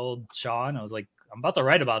 I told Sean, I was like, I'm about to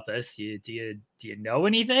write about this. Do you know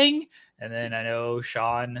anything? And then I know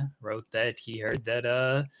Sean wrote that he heard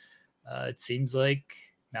that it seems like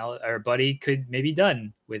our buddy could maybe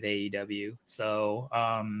done with AEW. So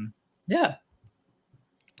yeah,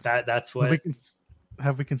 that's what.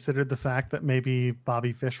 Have we considered the fact that maybe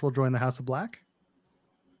Bobby Fish will join the House of Black?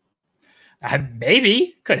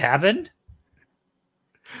 Maybe could happen.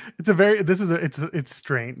 It's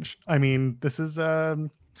strange. I mean, this is I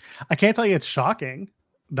can't tell you it's shocking.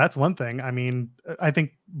 That's one thing. I mean, I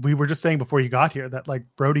think we were just saying before you got here that like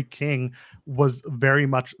Brody King was very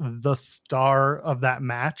much the star of that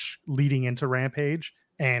match leading into Rampage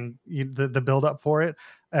and the build up for it.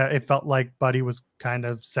 It felt like Buddy was kind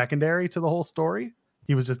of secondary to the whole story.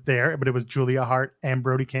 He was just there, but it was Julia Hart and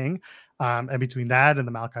Brody King. And between that and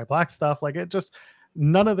the Malachi Black stuff, like it just,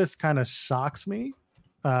 none of this kind of shocks me.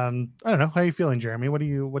 I don't know. How are you feeling, Jeremy? What are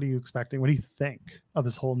you expecting? What do you think of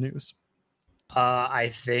this whole news?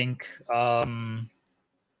 I think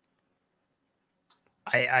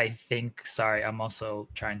I think, sorry, I'm also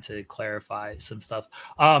trying to clarify some stuff.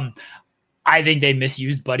 I think they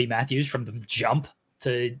misused Buddy Matthews from the jump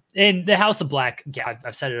in the House of Black. Yeah,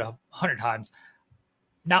 I've said it 100 times.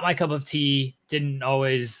 Not my cup of tea. Didn't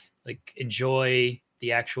always like enjoy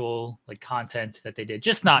the actual like content that they did.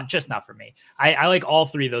 Just not for me. I like all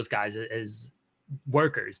three of those guys as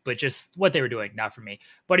workers, but just what they were doing, not for me.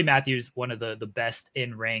 Buddy Matthews, one of the best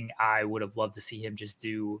in ring. I would have loved to see him just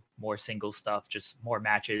do more single stuff, just more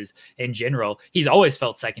matches in general. He's always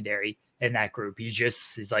felt secondary in that group. He's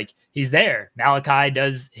there. Malachi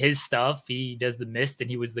does his stuff. He does the mist, and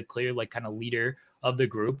he was the clear like kind of leader of the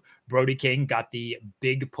group. Brody King got the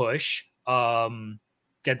big push.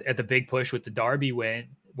 Get at the big push with the Darby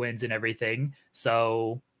wins and everything.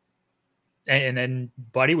 So. And then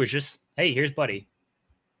Buddy was just, hey, here's Buddy.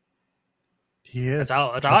 He is.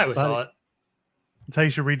 That's how I always saw it. That's how you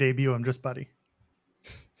should re-debut him, just Buddy.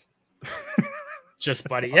 Just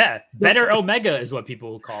Buddy, yeah. Better Omega is what people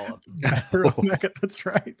will call him. Better Omega, that's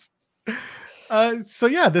right. So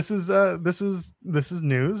yeah, this is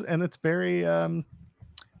news, and it's very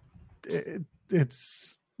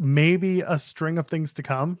it's maybe a string of things to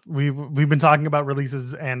come. We've been talking about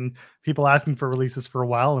releases and people asking for releases for a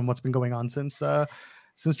while, and what's been going on since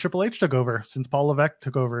Triple H took over, since Paul Levesque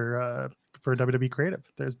took over for WWE Creative.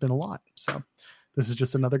 There's been a lot. So this is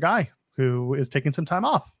just another guy who is taking some time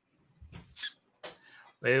off.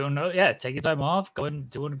 We don't know. Yeah, taking time off, going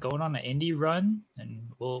on an indie run, and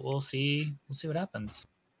we'll see what happens.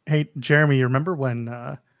 Hey, Jeremy, you remember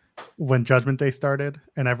when Judgment Day started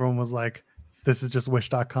and everyone was like, this is just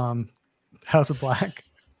Wish.com House of Black?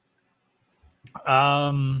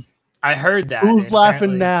 I heard that. Who's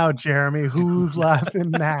laughing now, Jeremy? Who's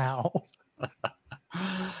laughing now?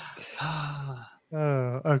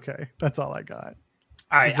 Oh, okay. That's all I got.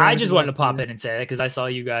 All right. I just wanted to pop in and say that because I saw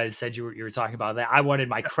you guys said you were talking about that. I wanted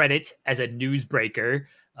my credit as a newsbreaker.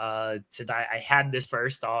 Since I had this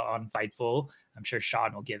first on Fightful. I'm sure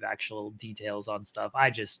Sean will give actual details on stuff. I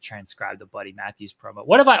just transcribed the Buddy Matthews promo.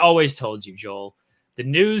 What have I always told you, Joel? The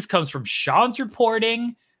news comes from Sean's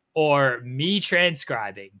reporting or me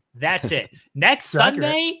transcribing. That's it. Next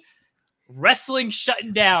Sunday, wrestling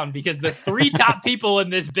shutting down because the three top people in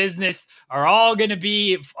this business are all going to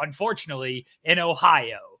be, unfortunately, in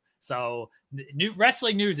Ohio. So new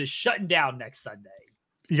wrestling news is shutting down next Sunday.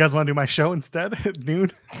 You guys want to do my show instead at noon?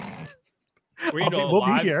 We're gonna do a we'll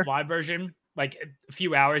be here. live version, like a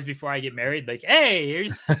few hours before I get married. Like, hey,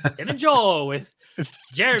 here's Tim and Joel with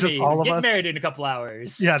Jeremy, all who's of getting us. married in a couple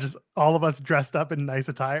hours. Yeah, just all of us dressed up in nice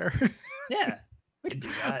attire. Yeah, we can do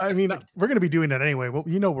that. I mean, we're going to be doing that anyway. Well,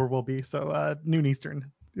 you know where we'll be. So noon Eastern,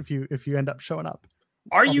 if you end up showing up.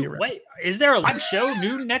 Are you? Wait, is there a live show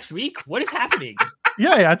noon next week? What is happening?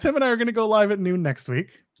 Yeah. Tim and I are going to go live at noon next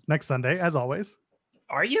Sunday, as always.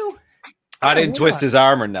 Are you? I didn't twist his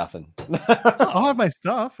arm or nothing. I'll have my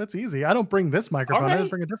stuff. It's easy. I don't bring this microphone. Okay. I just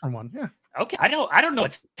bring a different one. Yeah. Okay. I don't know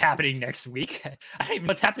what's happening next week. I don't even know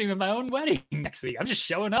what's happening with my own wedding next week. I'm just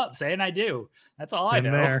showing up saying I do. That's all I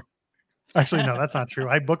know. There. Actually, no, that's not true.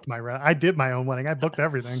 I booked I did my own wedding. I booked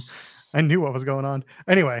everything. I knew what was going on.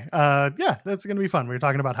 Anyway, yeah, that's going to be fun. We were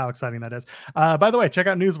talking about how exciting that is. By the way, check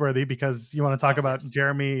out Newsworthy because you want to talk about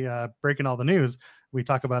Jeremy breaking all the news. We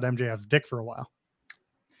talk about MJF's dick for a while.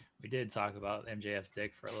 We did talk about MJF's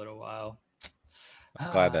dick for a little while.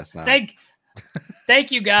 I'm glad that's not.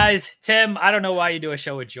 Thank you guys. Tim, I don't know why you do a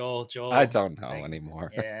show with Joel. I don't know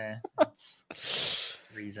anymore. Yeah, that's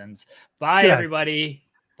reasons. Bye, everybody.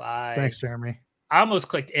 Bye. Thanks, Jeremy. I almost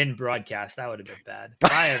clicked in broadcast. That would have been bad.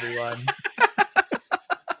 Bye, everyone.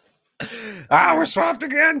 We're swapped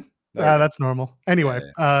again. That's normal. Anyway,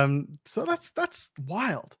 so that's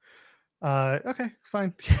wild. Okay,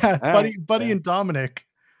 fine. Yeah, Buddy and Dominic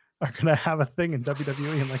are gonna have a thing in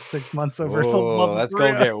WWE in like 6 months over the love. That's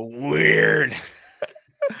gonna get weird.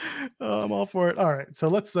 I'm all for it. All right, so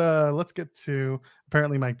let's get to.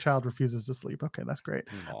 Apparently, my child refuses to sleep. Okay, that's great.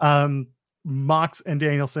 Mox and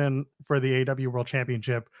Danielson for the AEW World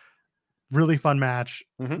Championship. Really fun match.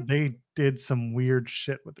 Mm-hmm. They did some weird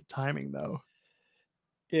shit with the timing, though.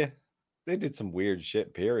 Yeah, they did some weird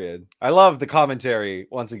shit. Period. I love the commentary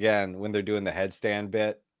once again when they're doing the headstand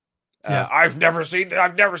bit. Yes. I've never seen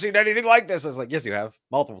anything like this. I was like, yes, you have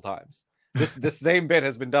multiple times. This same bit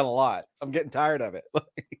has been done a lot. I'm getting tired of it.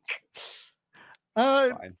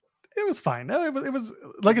 Fine. It was fine. It was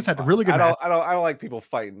like I said, a really good. I don't like people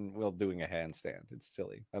fighting while doing a handstand. It's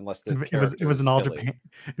silly unless it was an all Japan.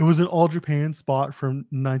 It was an all Japan spot from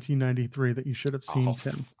 1993 that you should have seen,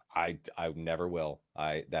 Tim. I never will.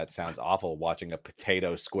 That sounds awful. Watching a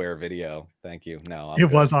potato square video. Thank you. No, it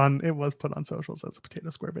was put on socials as a potato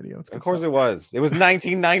square video. Of course it was. It was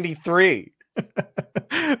 1993.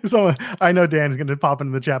 So I know Dan's going to pop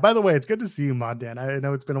into the chat. By the way, it's good to see you, Mod Dan. I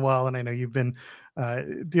know it's been a while, and I know you've been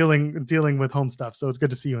dealing with home stuff. So it's good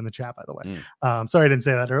to see you in the chat. By the way, sorry I didn't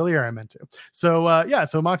say that earlier. I meant to. So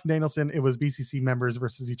so Mox and Danielson. It was BCC members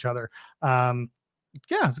versus each other.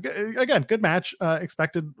 Yeah, again, good match.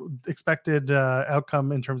 Expected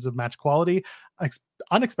outcome in terms of match quality.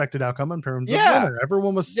 Unexpected outcome in terms of winner.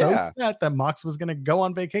 Everyone was so upset that Mox was going to go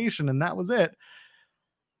on vacation, and that was it.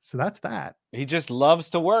 So that's that. He just loves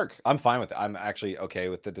to work. I'm fine with it. I'm actually okay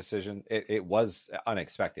with the decision. It was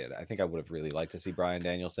unexpected. I think I would have really liked to see Bryan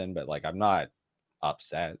Danielson, but I'm not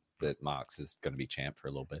upset that Mox is going to be champ for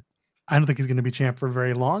a little bit. I don't think he's going to be champ for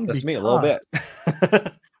very long. That's me a little bit.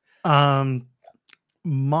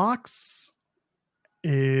 Mox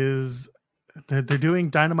is they're doing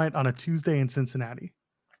Dynamite on a Tuesday in Cincinnati.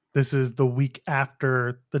 This is the week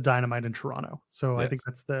after the Dynamite in Toronto. So I think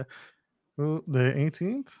that's the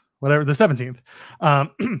 18th, whatever, the 17th.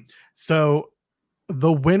 So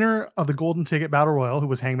the winner of the Golden Ticket Battle Royal, who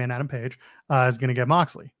was Hangman Adam Page, is going to get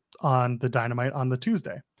Moxley on the Dynamite on the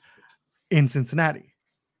Tuesday in Cincinnati,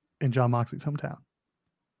 in John Moxley's hometown.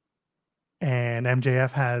 And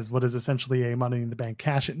MJF has what is essentially a Money in the Bank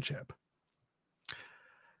cash-in chip.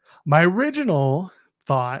 My original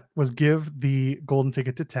thought was give the golden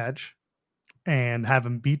ticket to Tej and have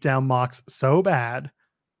him beat down Mox so bad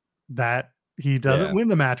that he doesn't win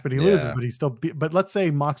the match, but he loses, but he still but let's say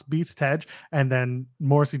Mox beats Tej and then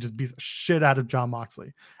Morrissey just beats the shit out of John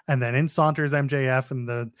Moxley. And then in saunters MJF,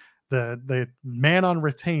 and the man on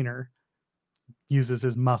retainer uses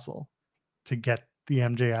his muscle to get the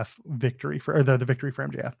MJF victory the victory for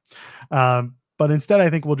MJF. But instead, I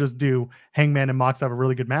think we'll just do Hangman and Mox have a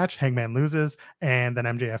really good match. Hangman loses, and then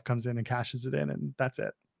MJF comes in and cashes it in, and that's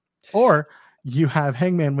it. Or you have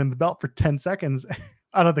Hangman win the belt for 10 seconds.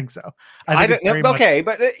 I don't think so. Okay,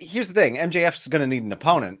 but here's the thing. MJF's going to need an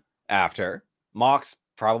opponent after. Mox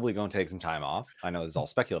probably going to take some time off. I know it's all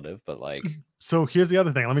speculative, but So here's the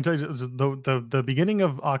other thing. Let me tell you, the beginning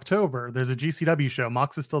of October, there's a GCW show.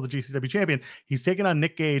 Mox is still the GCW champion. He's taking on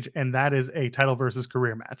Nick Gage, and that is a title versus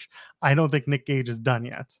career match. I don't think Nick Gage is done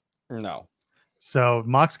yet. No. So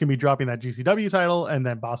Mox can be dropping that GCW title and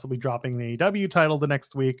then possibly dropping the AEW title the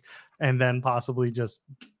next week, and then possibly just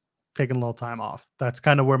taking a little time off. That's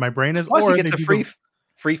kind of where my brain is. Plus, he gets a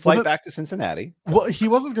Free flight back to Cincinnati. So. Well, he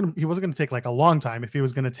wasn't gonna take like a long time. If he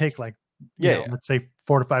was gonna take like let's say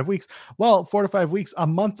 4 to 5 weeks. Well, 4 to 5 weeks, a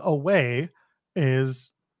month away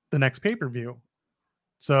is the next pay-per-view.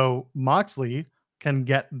 So Moxley can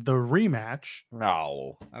get the rematch.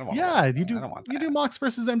 No, I don't want. Yeah, you do. You do Mox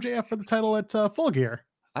versus MJF for the title at Full Gear.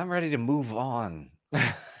 I'm ready to move on.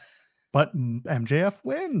 But MJF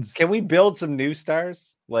wins. Can we build some new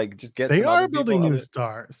stars? Like, just get. They are building new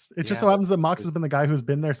stars. It just so happens that Mox has been the guy who's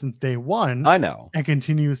been there since day one. I know, and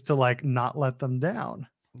continues to like not let them down.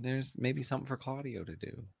 There's maybe something for Claudio to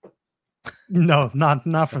do. No,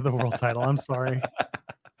 not for the world title. I'm sorry.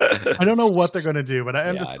 I don't know what they're going to do, but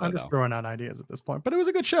I'm just throwing out ideas at this point. But it was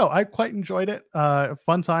a good show. I quite enjoyed it.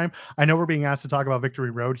 Fun time. I know we're being asked to talk about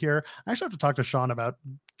Victory Road here. I actually have to talk to Sean about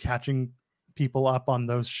catching people up on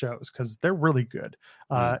those shows because they're really good.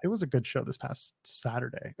 It was a good show this past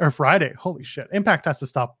Saturday or Friday. Holy shit. Impact has to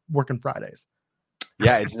stop working Fridays.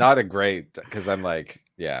 Yeah, it's not a great because I'm like,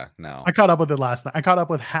 no. I caught up with it last night. I caught up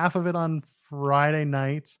with half of it on Friday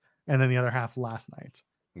night and then the other half last night.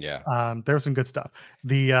 Yeah. There was some good stuff.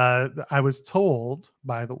 I was told,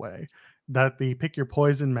 by the way, that the Pick Your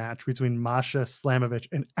Poison match between Masha Slamovich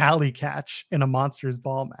and Ali Catch in a Monsters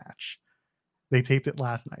Ball match. They taped it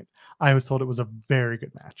last night. I was told it was a very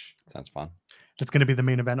good match. Sounds fun. It's going to be the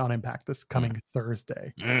main event on Impact this coming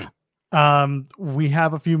Thursday. We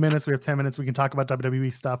have a few minutes. We have 10 minutes. We can talk about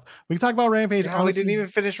WWE stuff. We can talk about Rampage. We didn't even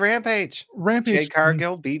finish Rampage. Jade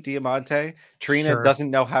Cargill beat Diamante. Trina doesn't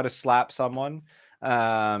know how to slap someone.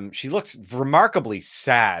 She looked remarkably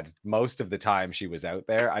sad most of the time she was out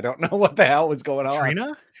there. I don't know what the hell was going on.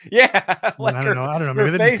 Trina? Yeah. Like I don't know.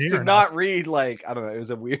 Maybe her face did not read like, I don't know. It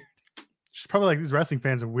was a weird. She's probably like, these wrestling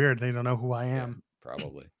fans are weird. They don't know who I am. Yeah,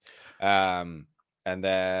 probably. And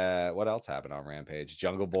then what else happened on Rampage?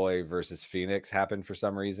 Jungle Boy versus Phoenix happened for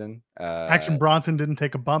some reason. Action Bronson didn't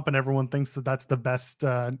take a bump, and everyone thinks that that's the best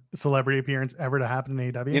celebrity appearance ever to happen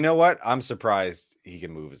in AEW. You know what? I'm surprised he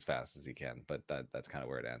can move as fast as he can, but that's kind of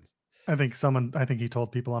where it ends. I think he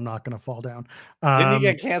told people I'm not going to fall down. Didn't he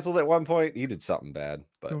get canceled at one point? He did something bad,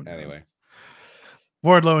 but anyway.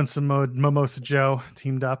 Wardlow and Mimosa Joe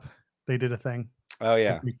teamed up. They did a thing. Oh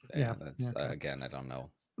yeah. That's again, I don't know.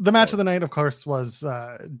 The match of the night, of course, was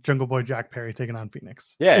Jungle Boy Jack Perry taking on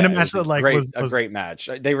Phoenix. Yeah, in a match that was a great match.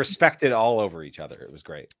 They respected all over each other. It was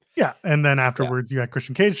great. Yeah, and then afterwards, you had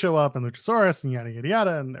Christian Cage show up and Luchasaurus and yada yada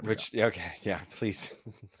yada. And please,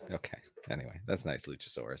 okay. Anyway, that's nice,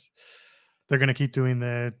 Luchasaurus. They're gonna keep doing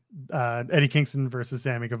the Eddie Kingston versus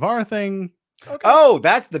Sammy Guevara thing. Okay. Oh,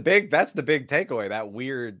 that's the big takeaway. That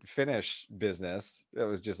weird finish business. That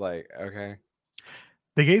was just like, okay.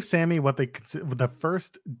 They gave Sammy what they consider the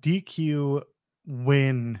first DQ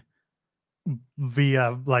win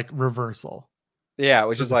via like reversal. Yeah,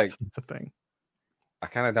 which is like it's a thing. I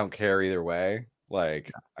kind of don't care either way.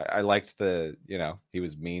 Like I liked he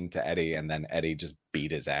was mean to Eddie, and then Eddie just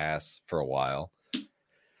beat his ass for a while.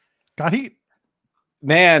 Got heat.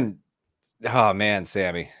 Man, oh man,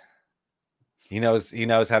 Sammy. He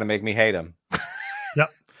knows how to make me hate him. Yep.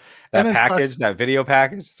 That video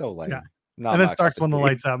package, so lame. Yeah. And then Starks won the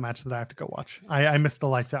lights out match that I have to go watch. I missed the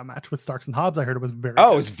lights out match with Starks and Hobbs. I heard it was very good.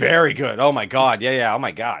 It was very good. Oh my god. Yeah. Oh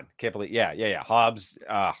my god. Can't believe Hobbs.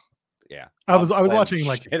 Yeah. I was watching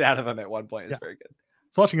like shit out of him at one point. It's very good. I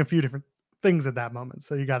was watching a few different things at that moment,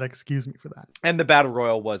 so you got to excuse me for that. And the battle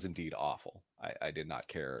royal was indeed awful. I did not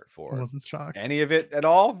care for wasn't shocked. Any of it at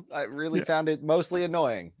all. I really found it mostly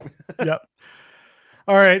annoying. Yep.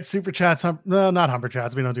 All right, super chats. No, not humper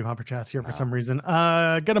chats. We don't do humper chats here for some reason.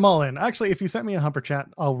 Get them all in. Actually, if you sent me a humper chat,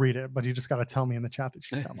 I'll read it, but you just got to tell me in the chat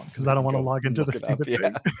that you sent one because I don't want to log into the stupid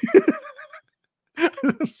thing.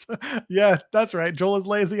 So, yeah, that's right. Joel is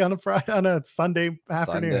lazy on a Sunday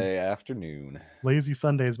afternoon. Lazy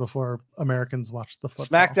Sundays before Americans watch the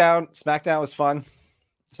football. SmackDown was fun.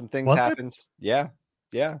 Some things happened. Yeah.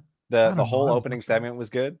 The whole opening segment was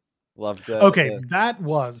good. Loved that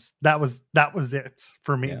was it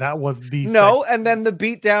for me. That was the and then the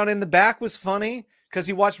beat down in the back was funny because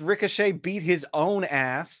he watched Ricochet beat his own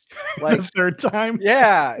ass like the third time.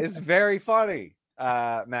 Yeah, it's very funny.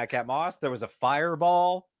 Madcap Moss, there was a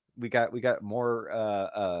fireball. We got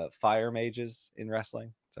more fire mages in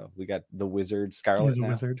wrestling. So we got the wizard Scarlet. He's a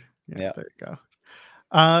wizard. Yeah, there you go.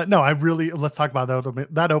 Let's talk about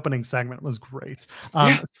that opening segment was great.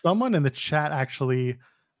 Someone in the chat actually,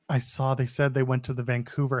 I saw they said they went to the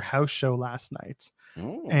Vancouver house show last night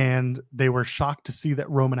and they were shocked to see that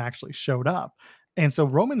Roman actually showed up. And so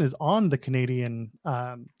Roman is on the Canadian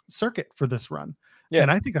circuit for this run. Yeah.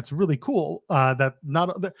 And I think that's really cool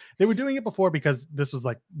they were doing it before because this was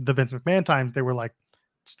like the Vince McMahon times. They were like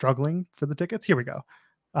struggling for the tickets. Here we go.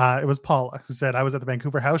 It was Paula who said, I was at the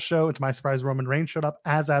Vancouver house show, and to my surprise, Roman Reigns showed up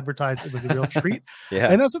as advertised. It was a real treat. Yeah.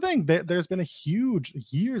 And that's the thing. There's been a huge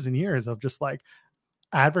years and years of just like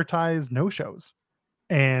advertised no-shows.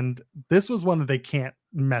 And this was one that they can't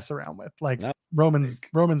mess around with. Like No. Roman's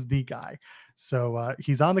the guy. So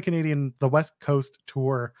he's on the West Coast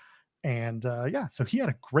tour. And yeah, so he had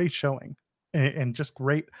a great showing and just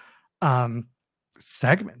great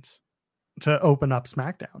segment to open up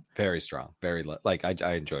SmackDown. Very strong. Very like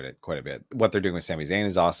I enjoyed it quite a bit. What they're doing with Sami Zayn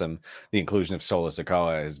is awesome. The inclusion of Solo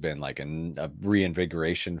Sikoa has been like a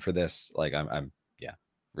reinvigoration for this. Like I'm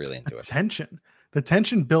really into it. The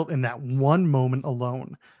tension built in that one moment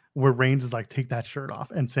alone where Reigns is like, take that shirt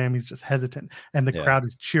off, and Sammy's just hesitant, and the crowd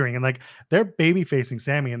is cheering, and like they're baby facing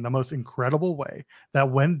Sammy in the most incredible way,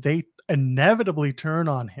 that when they inevitably turn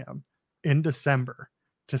on him in December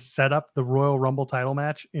to set up the Royal Rumble title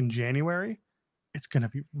match in January, it's going to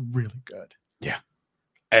be really good. Yeah,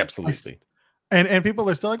 absolutely. And people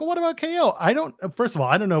are still like, well, what about KO? First of all,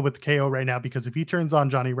 I don't know with KO right now, because if he turns on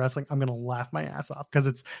Johnny Wrestling, I'm going to laugh my ass off,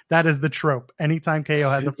 because that is the trope. Anytime KO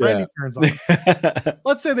has a friend, he turns on.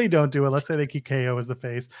 Let's say they don't do it. Let's say they keep KO as the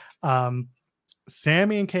face.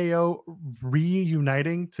 Sammy and KO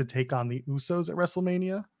reuniting to take on the Usos at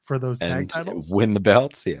WrestleMania for those tag titles. Win the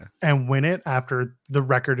belts, yeah. And win it after the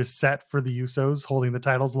record is set for the Usos holding the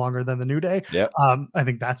titles longer than the New Day. Yep. I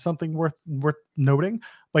think that's something worth noting.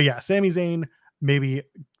 But yeah, Sami Zayn maybe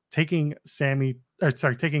taking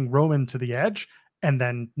Roman to the edge and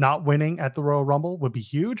then not winning at the Royal Rumble would be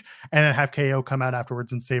huge. And then have KO come out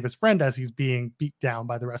afterwards and save his friend as he's being beat down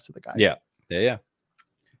by the rest of the guys. Yeah.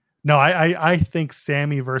 No, I think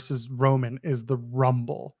Sammy versus Roman is the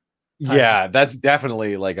Rumble. Yeah, that's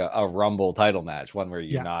definitely like a Rumble title match, one where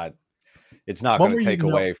it's not going to take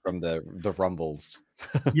away from the Rumbles.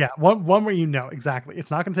 Yeah, one where exactly. It's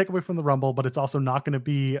not going to take away from the Rumble, but it's also not going to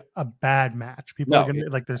be a bad match. People are going to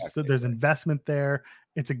like there's investment there.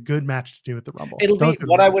 It's a good match to do at the Rumble. It'll be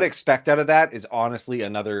what I would expect out of that is honestly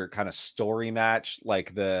another kind of story match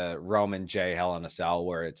like the Roman J Hell in a Cell,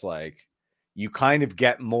 where it's like you kind of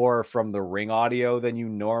get more from the ring audio than you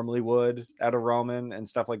normally would at a Roman and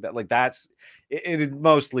stuff like that. Like it'd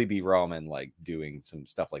mostly be Roman like doing some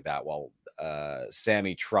stuff like that while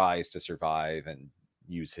Sammy tries to survive and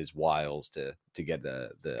use his wiles to get a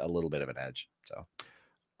little bit of an edge. So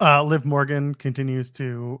Liv Morgan continues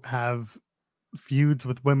to have feuds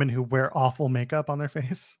with women who wear awful makeup on their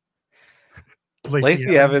face.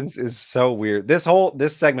 Lacey Evans is so weird. This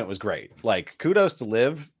segment was great. Like kudos to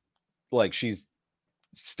Liv. Like she's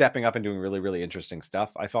stepping up and doing really, really interesting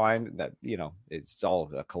stuff. I find that, it's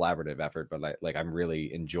all a collaborative effort, but I'm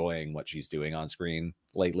really enjoying what she's doing on screen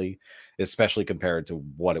lately, especially compared to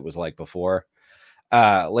what it was like before.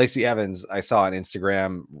 Lacey Evans, I saw on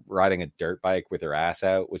Instagram riding a dirt bike with her ass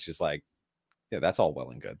out, which is like, yeah, that's all well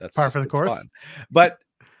and good. That's par for the course. Fun. But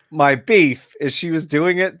my beef is she was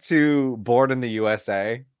doing it to Born in the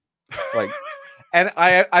USA. Like, and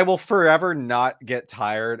I will forever not get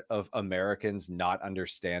tired of Americans not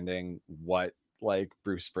understanding what like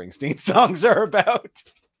Bruce Springsteen songs are about.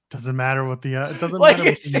 Doesn't matter what the matter what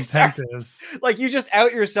the intent is. Like you just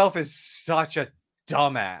out yourself as such a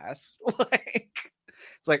dumbass. Like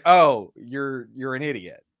it's like, oh, you're an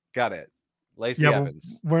idiot. Got it. Lacey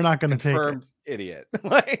Evans. We're not going to take it. Idiot.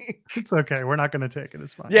 Like it's okay. We're not going to take it.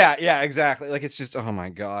 It's fine. Yeah, exactly. Like it's just, oh my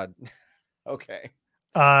god. Okay.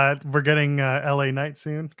 We're getting LA Knight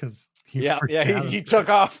soon because he took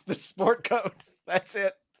off the sport coat. That's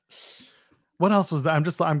it. What else was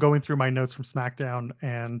that? I'm going through my notes from SmackDown,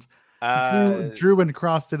 and Drew and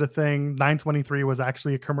Cross did a thing. 923 was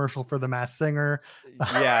actually a commercial for The Masked Singer.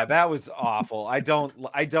 Yeah, that was awful. I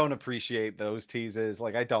don't appreciate those teases.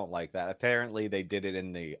 Like I don't like that. Apparently they did it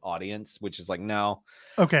in the audience, which is like no.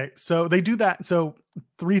 Okay, so they do that. So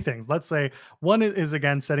 3 things. Let's say one is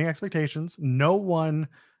again setting expectations. No one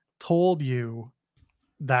told you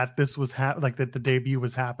that this was that the debut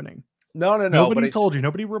was happening. No. Nobody told you.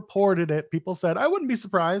 Nobody reported it. People said, I wouldn't be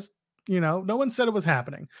surprised. No one said it was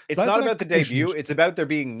happening. It's not about the debut. It's about there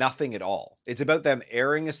being nothing at all. It's about them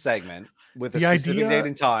airing a segment with a specific date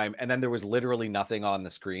and time, and then there was literally nothing on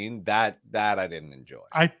the screen. That I didn't enjoy.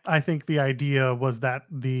 I think the idea was that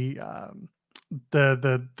the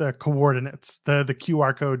coordinates, the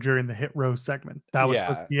QR code during the Hit Row segment, that was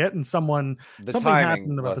supposed to be it, and something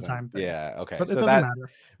happened about the time thing. Yeah, okay, but so it doesn't matter.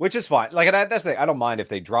 Which is fine. Like that's the thing. I don't mind if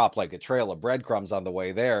they drop like a trail of breadcrumbs on the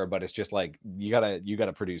way there, but it's just like you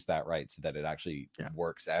gotta produce that right so that it actually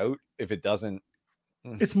works out. If it doesn't,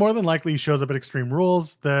 it's more than likely he shows up at Extreme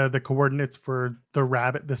Rules. The coordinates for the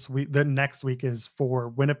Rabbit this week, the next week is for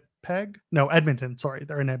Winnipeg. No, Edmonton. Sorry,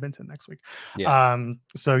 they're in Edmonton next week. Yeah.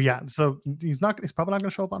 So he's probably not going to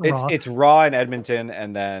show up on Raw. It's Raw in Edmonton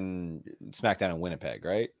and then SmackDown in Winnipeg,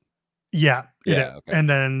 right? Yeah, it is. Okay. And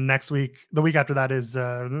then next week, the week after that is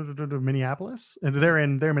Minneapolis, and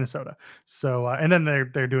they're Minnesota. So and then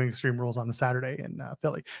they're doing Extreme Rules on the Saturday in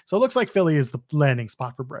Philly. So it looks like Philly is the landing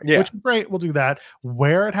spot for Bray, which is great. We'll do that.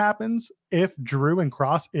 Where it happens, if Drew and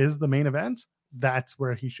Cross is the main event, that's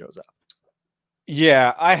where he shows up.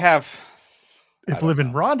 Yeah, If Liv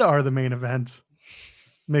and Ronda are the main event,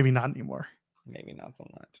 maybe not anymore. Maybe not so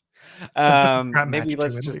much. Maybe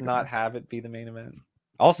let's just not have it be the main event.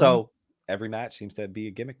 Also, every match seems to be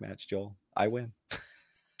a gimmick match, Joel. I win.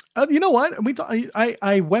 You know what?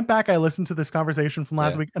 I went back. I listened to this conversation from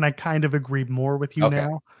last week, and I kind of agreed more with you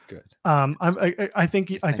now. Good. I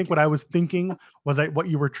think what I was thinking was that what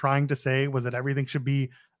you were trying to say was that everything should be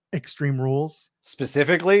Extreme Rules.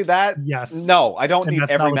 Specifically that? Yes. No, I don't need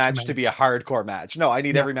every match to be a meant. hardcore match. No, I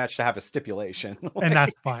need every match to have a stipulation. And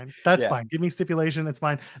that's fine. That's fine. Give me stipulation. It's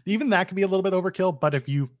fine. Even that can be a little bit overkill, but if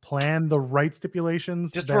you plan the right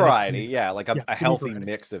stipulations, just variety. Yeah, like a healthy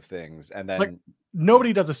mix of things. And then like,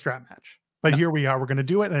 nobody does a strap match. But here we are. We're going to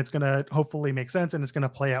do it, and it's going to hopefully make sense, and it's going to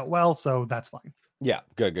play out well. So that's fine. Yeah,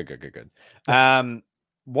 good.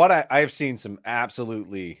 What I've seen some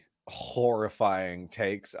absolutely horrifying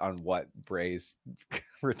takes on what Bray's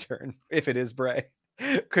return, if it is Bray,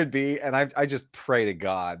 could be, and I just pray to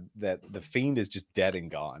God that the Fiend is just dead and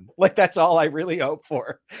gone. Like that's all I really hope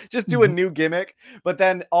for. Just do a new gimmick, but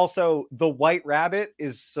then also the White Rabbit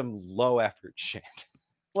is some low effort shit.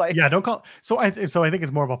 Like don't call. So I think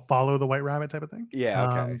it's more of a follow the White Rabbit type of thing. Yeah.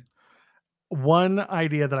 Okay. One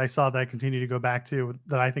idea that I saw that I continue to go back to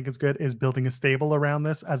that I think is good is building a stable around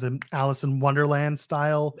this as an Alice in Wonderland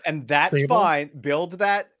style. And that's fine. Build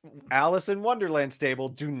that Alice in Wonderland stable.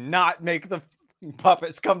 Do not make the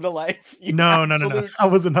puppets come to life. No. That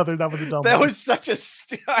was a dumb that one. was such a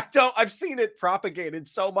I've seen it propagated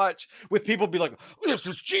so much with people be like, oh, this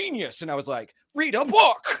is genius. And I was like, read a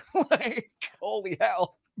book. Like, holy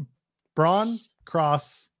hell. Braun,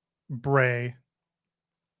 Cross, Bray,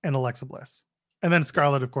 and Alexa Bliss, and then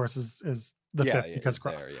Scarlett, of course, is the fifth because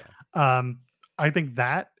Cross. There, I think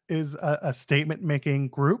that is a statement making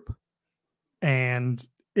group, and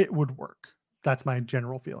it would work. That's my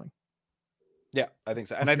general feeling. Yeah, I think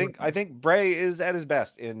so, and I think Bray is at his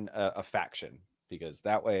best in a faction, because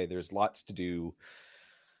that way there's lots to do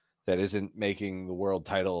that isn't making the world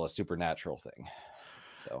title a supernatural thing.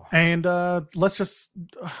 So, and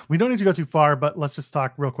we don't need to go too far, but let's just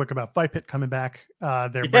talk real quick about Fight Pit coming back.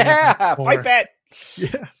 They're Fight Pit.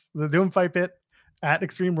 Yes, they're doing Fight Pit at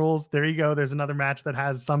Extreme Rules. There you go. There's another match that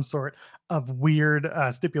has some sort of weird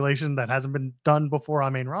stipulation that hasn't been done before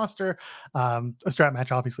on main roster. A strap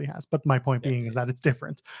match obviously has, but my point being is that it's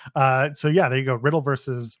different. So yeah, there you go. Riddle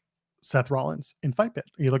versus Seth Rollins in Fight Pit.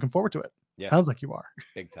 Are you looking forward to it? Yes. Sounds like you are.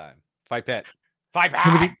 Big time. Fight Pit. Fight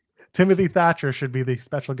Pit. Timothy Thatcher should be the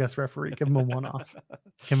special guest referee. Give him a one-off.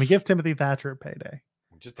 Can we give Timothy Thatcher a payday?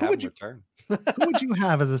 Just have him return. Who would you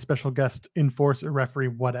have as a special guest enforcer, referee,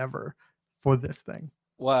 whatever, for this thing?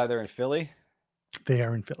 Well, they're in Philly? They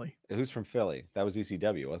are in Philly. Who's from Philly? That was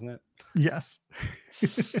ECW, wasn't it? Yes.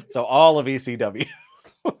 So all of ECW.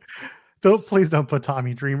 Please don't put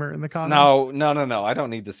Tommy Dreamer in the comments. No. I don't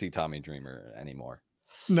need to see Tommy Dreamer anymore.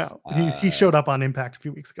 No, he showed up on Impact a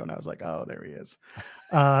few weeks ago, and I was like, "Oh, there he is."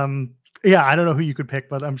 Yeah, I don't know who you could pick,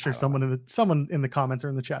 but I'm sure someone in the comments or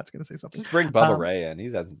in the chat is going to say something. Just bring Bubba Ray in.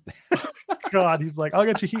 He's God, he's like, "I'll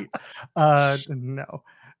get you heat." No,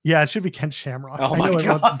 yeah, it should be Ken Shamrock. Oh my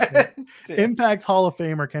God. Impact Hall of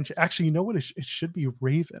Famer Ken. Actually, you know what? It should be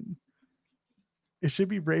Raven. It should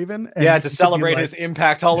be Raven. Yeah, to celebrate his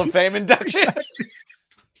Impact Hall of Fame induction.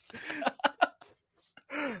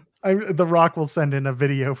 The Rock will send in a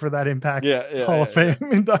video for that Impact Hall of Fame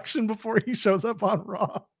induction before he shows up on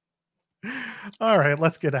Raw. All right,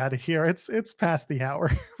 let's get out of here. It's past the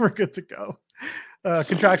hour. We're good to go.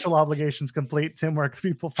 Contractual obligations complete. Tim, where can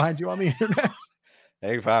people find you on the internet?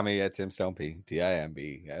 They can find me at Tim Stonep,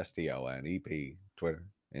 TIMBSTONEP, Twitter,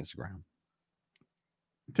 Instagram.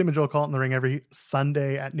 Tim and Joel call it in the ring every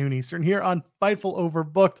Sunday at noon Eastern here on Fightful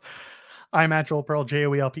Overbooked. I'm at Joel Pearl,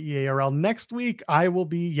 JOELPEARL. Next week, I will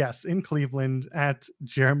be, in Cleveland at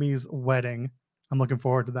Jeremy's wedding. I'm looking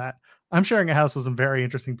forward to that. I'm sharing a house with some very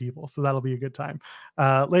interesting people, so that'll be a good time.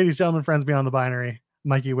 Ladies, gentlemen, friends beyond the binary,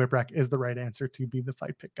 Mikey Whipwreck is the right answer to be the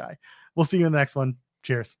Fight Pit guy. We'll see you in the next one.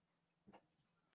 Cheers.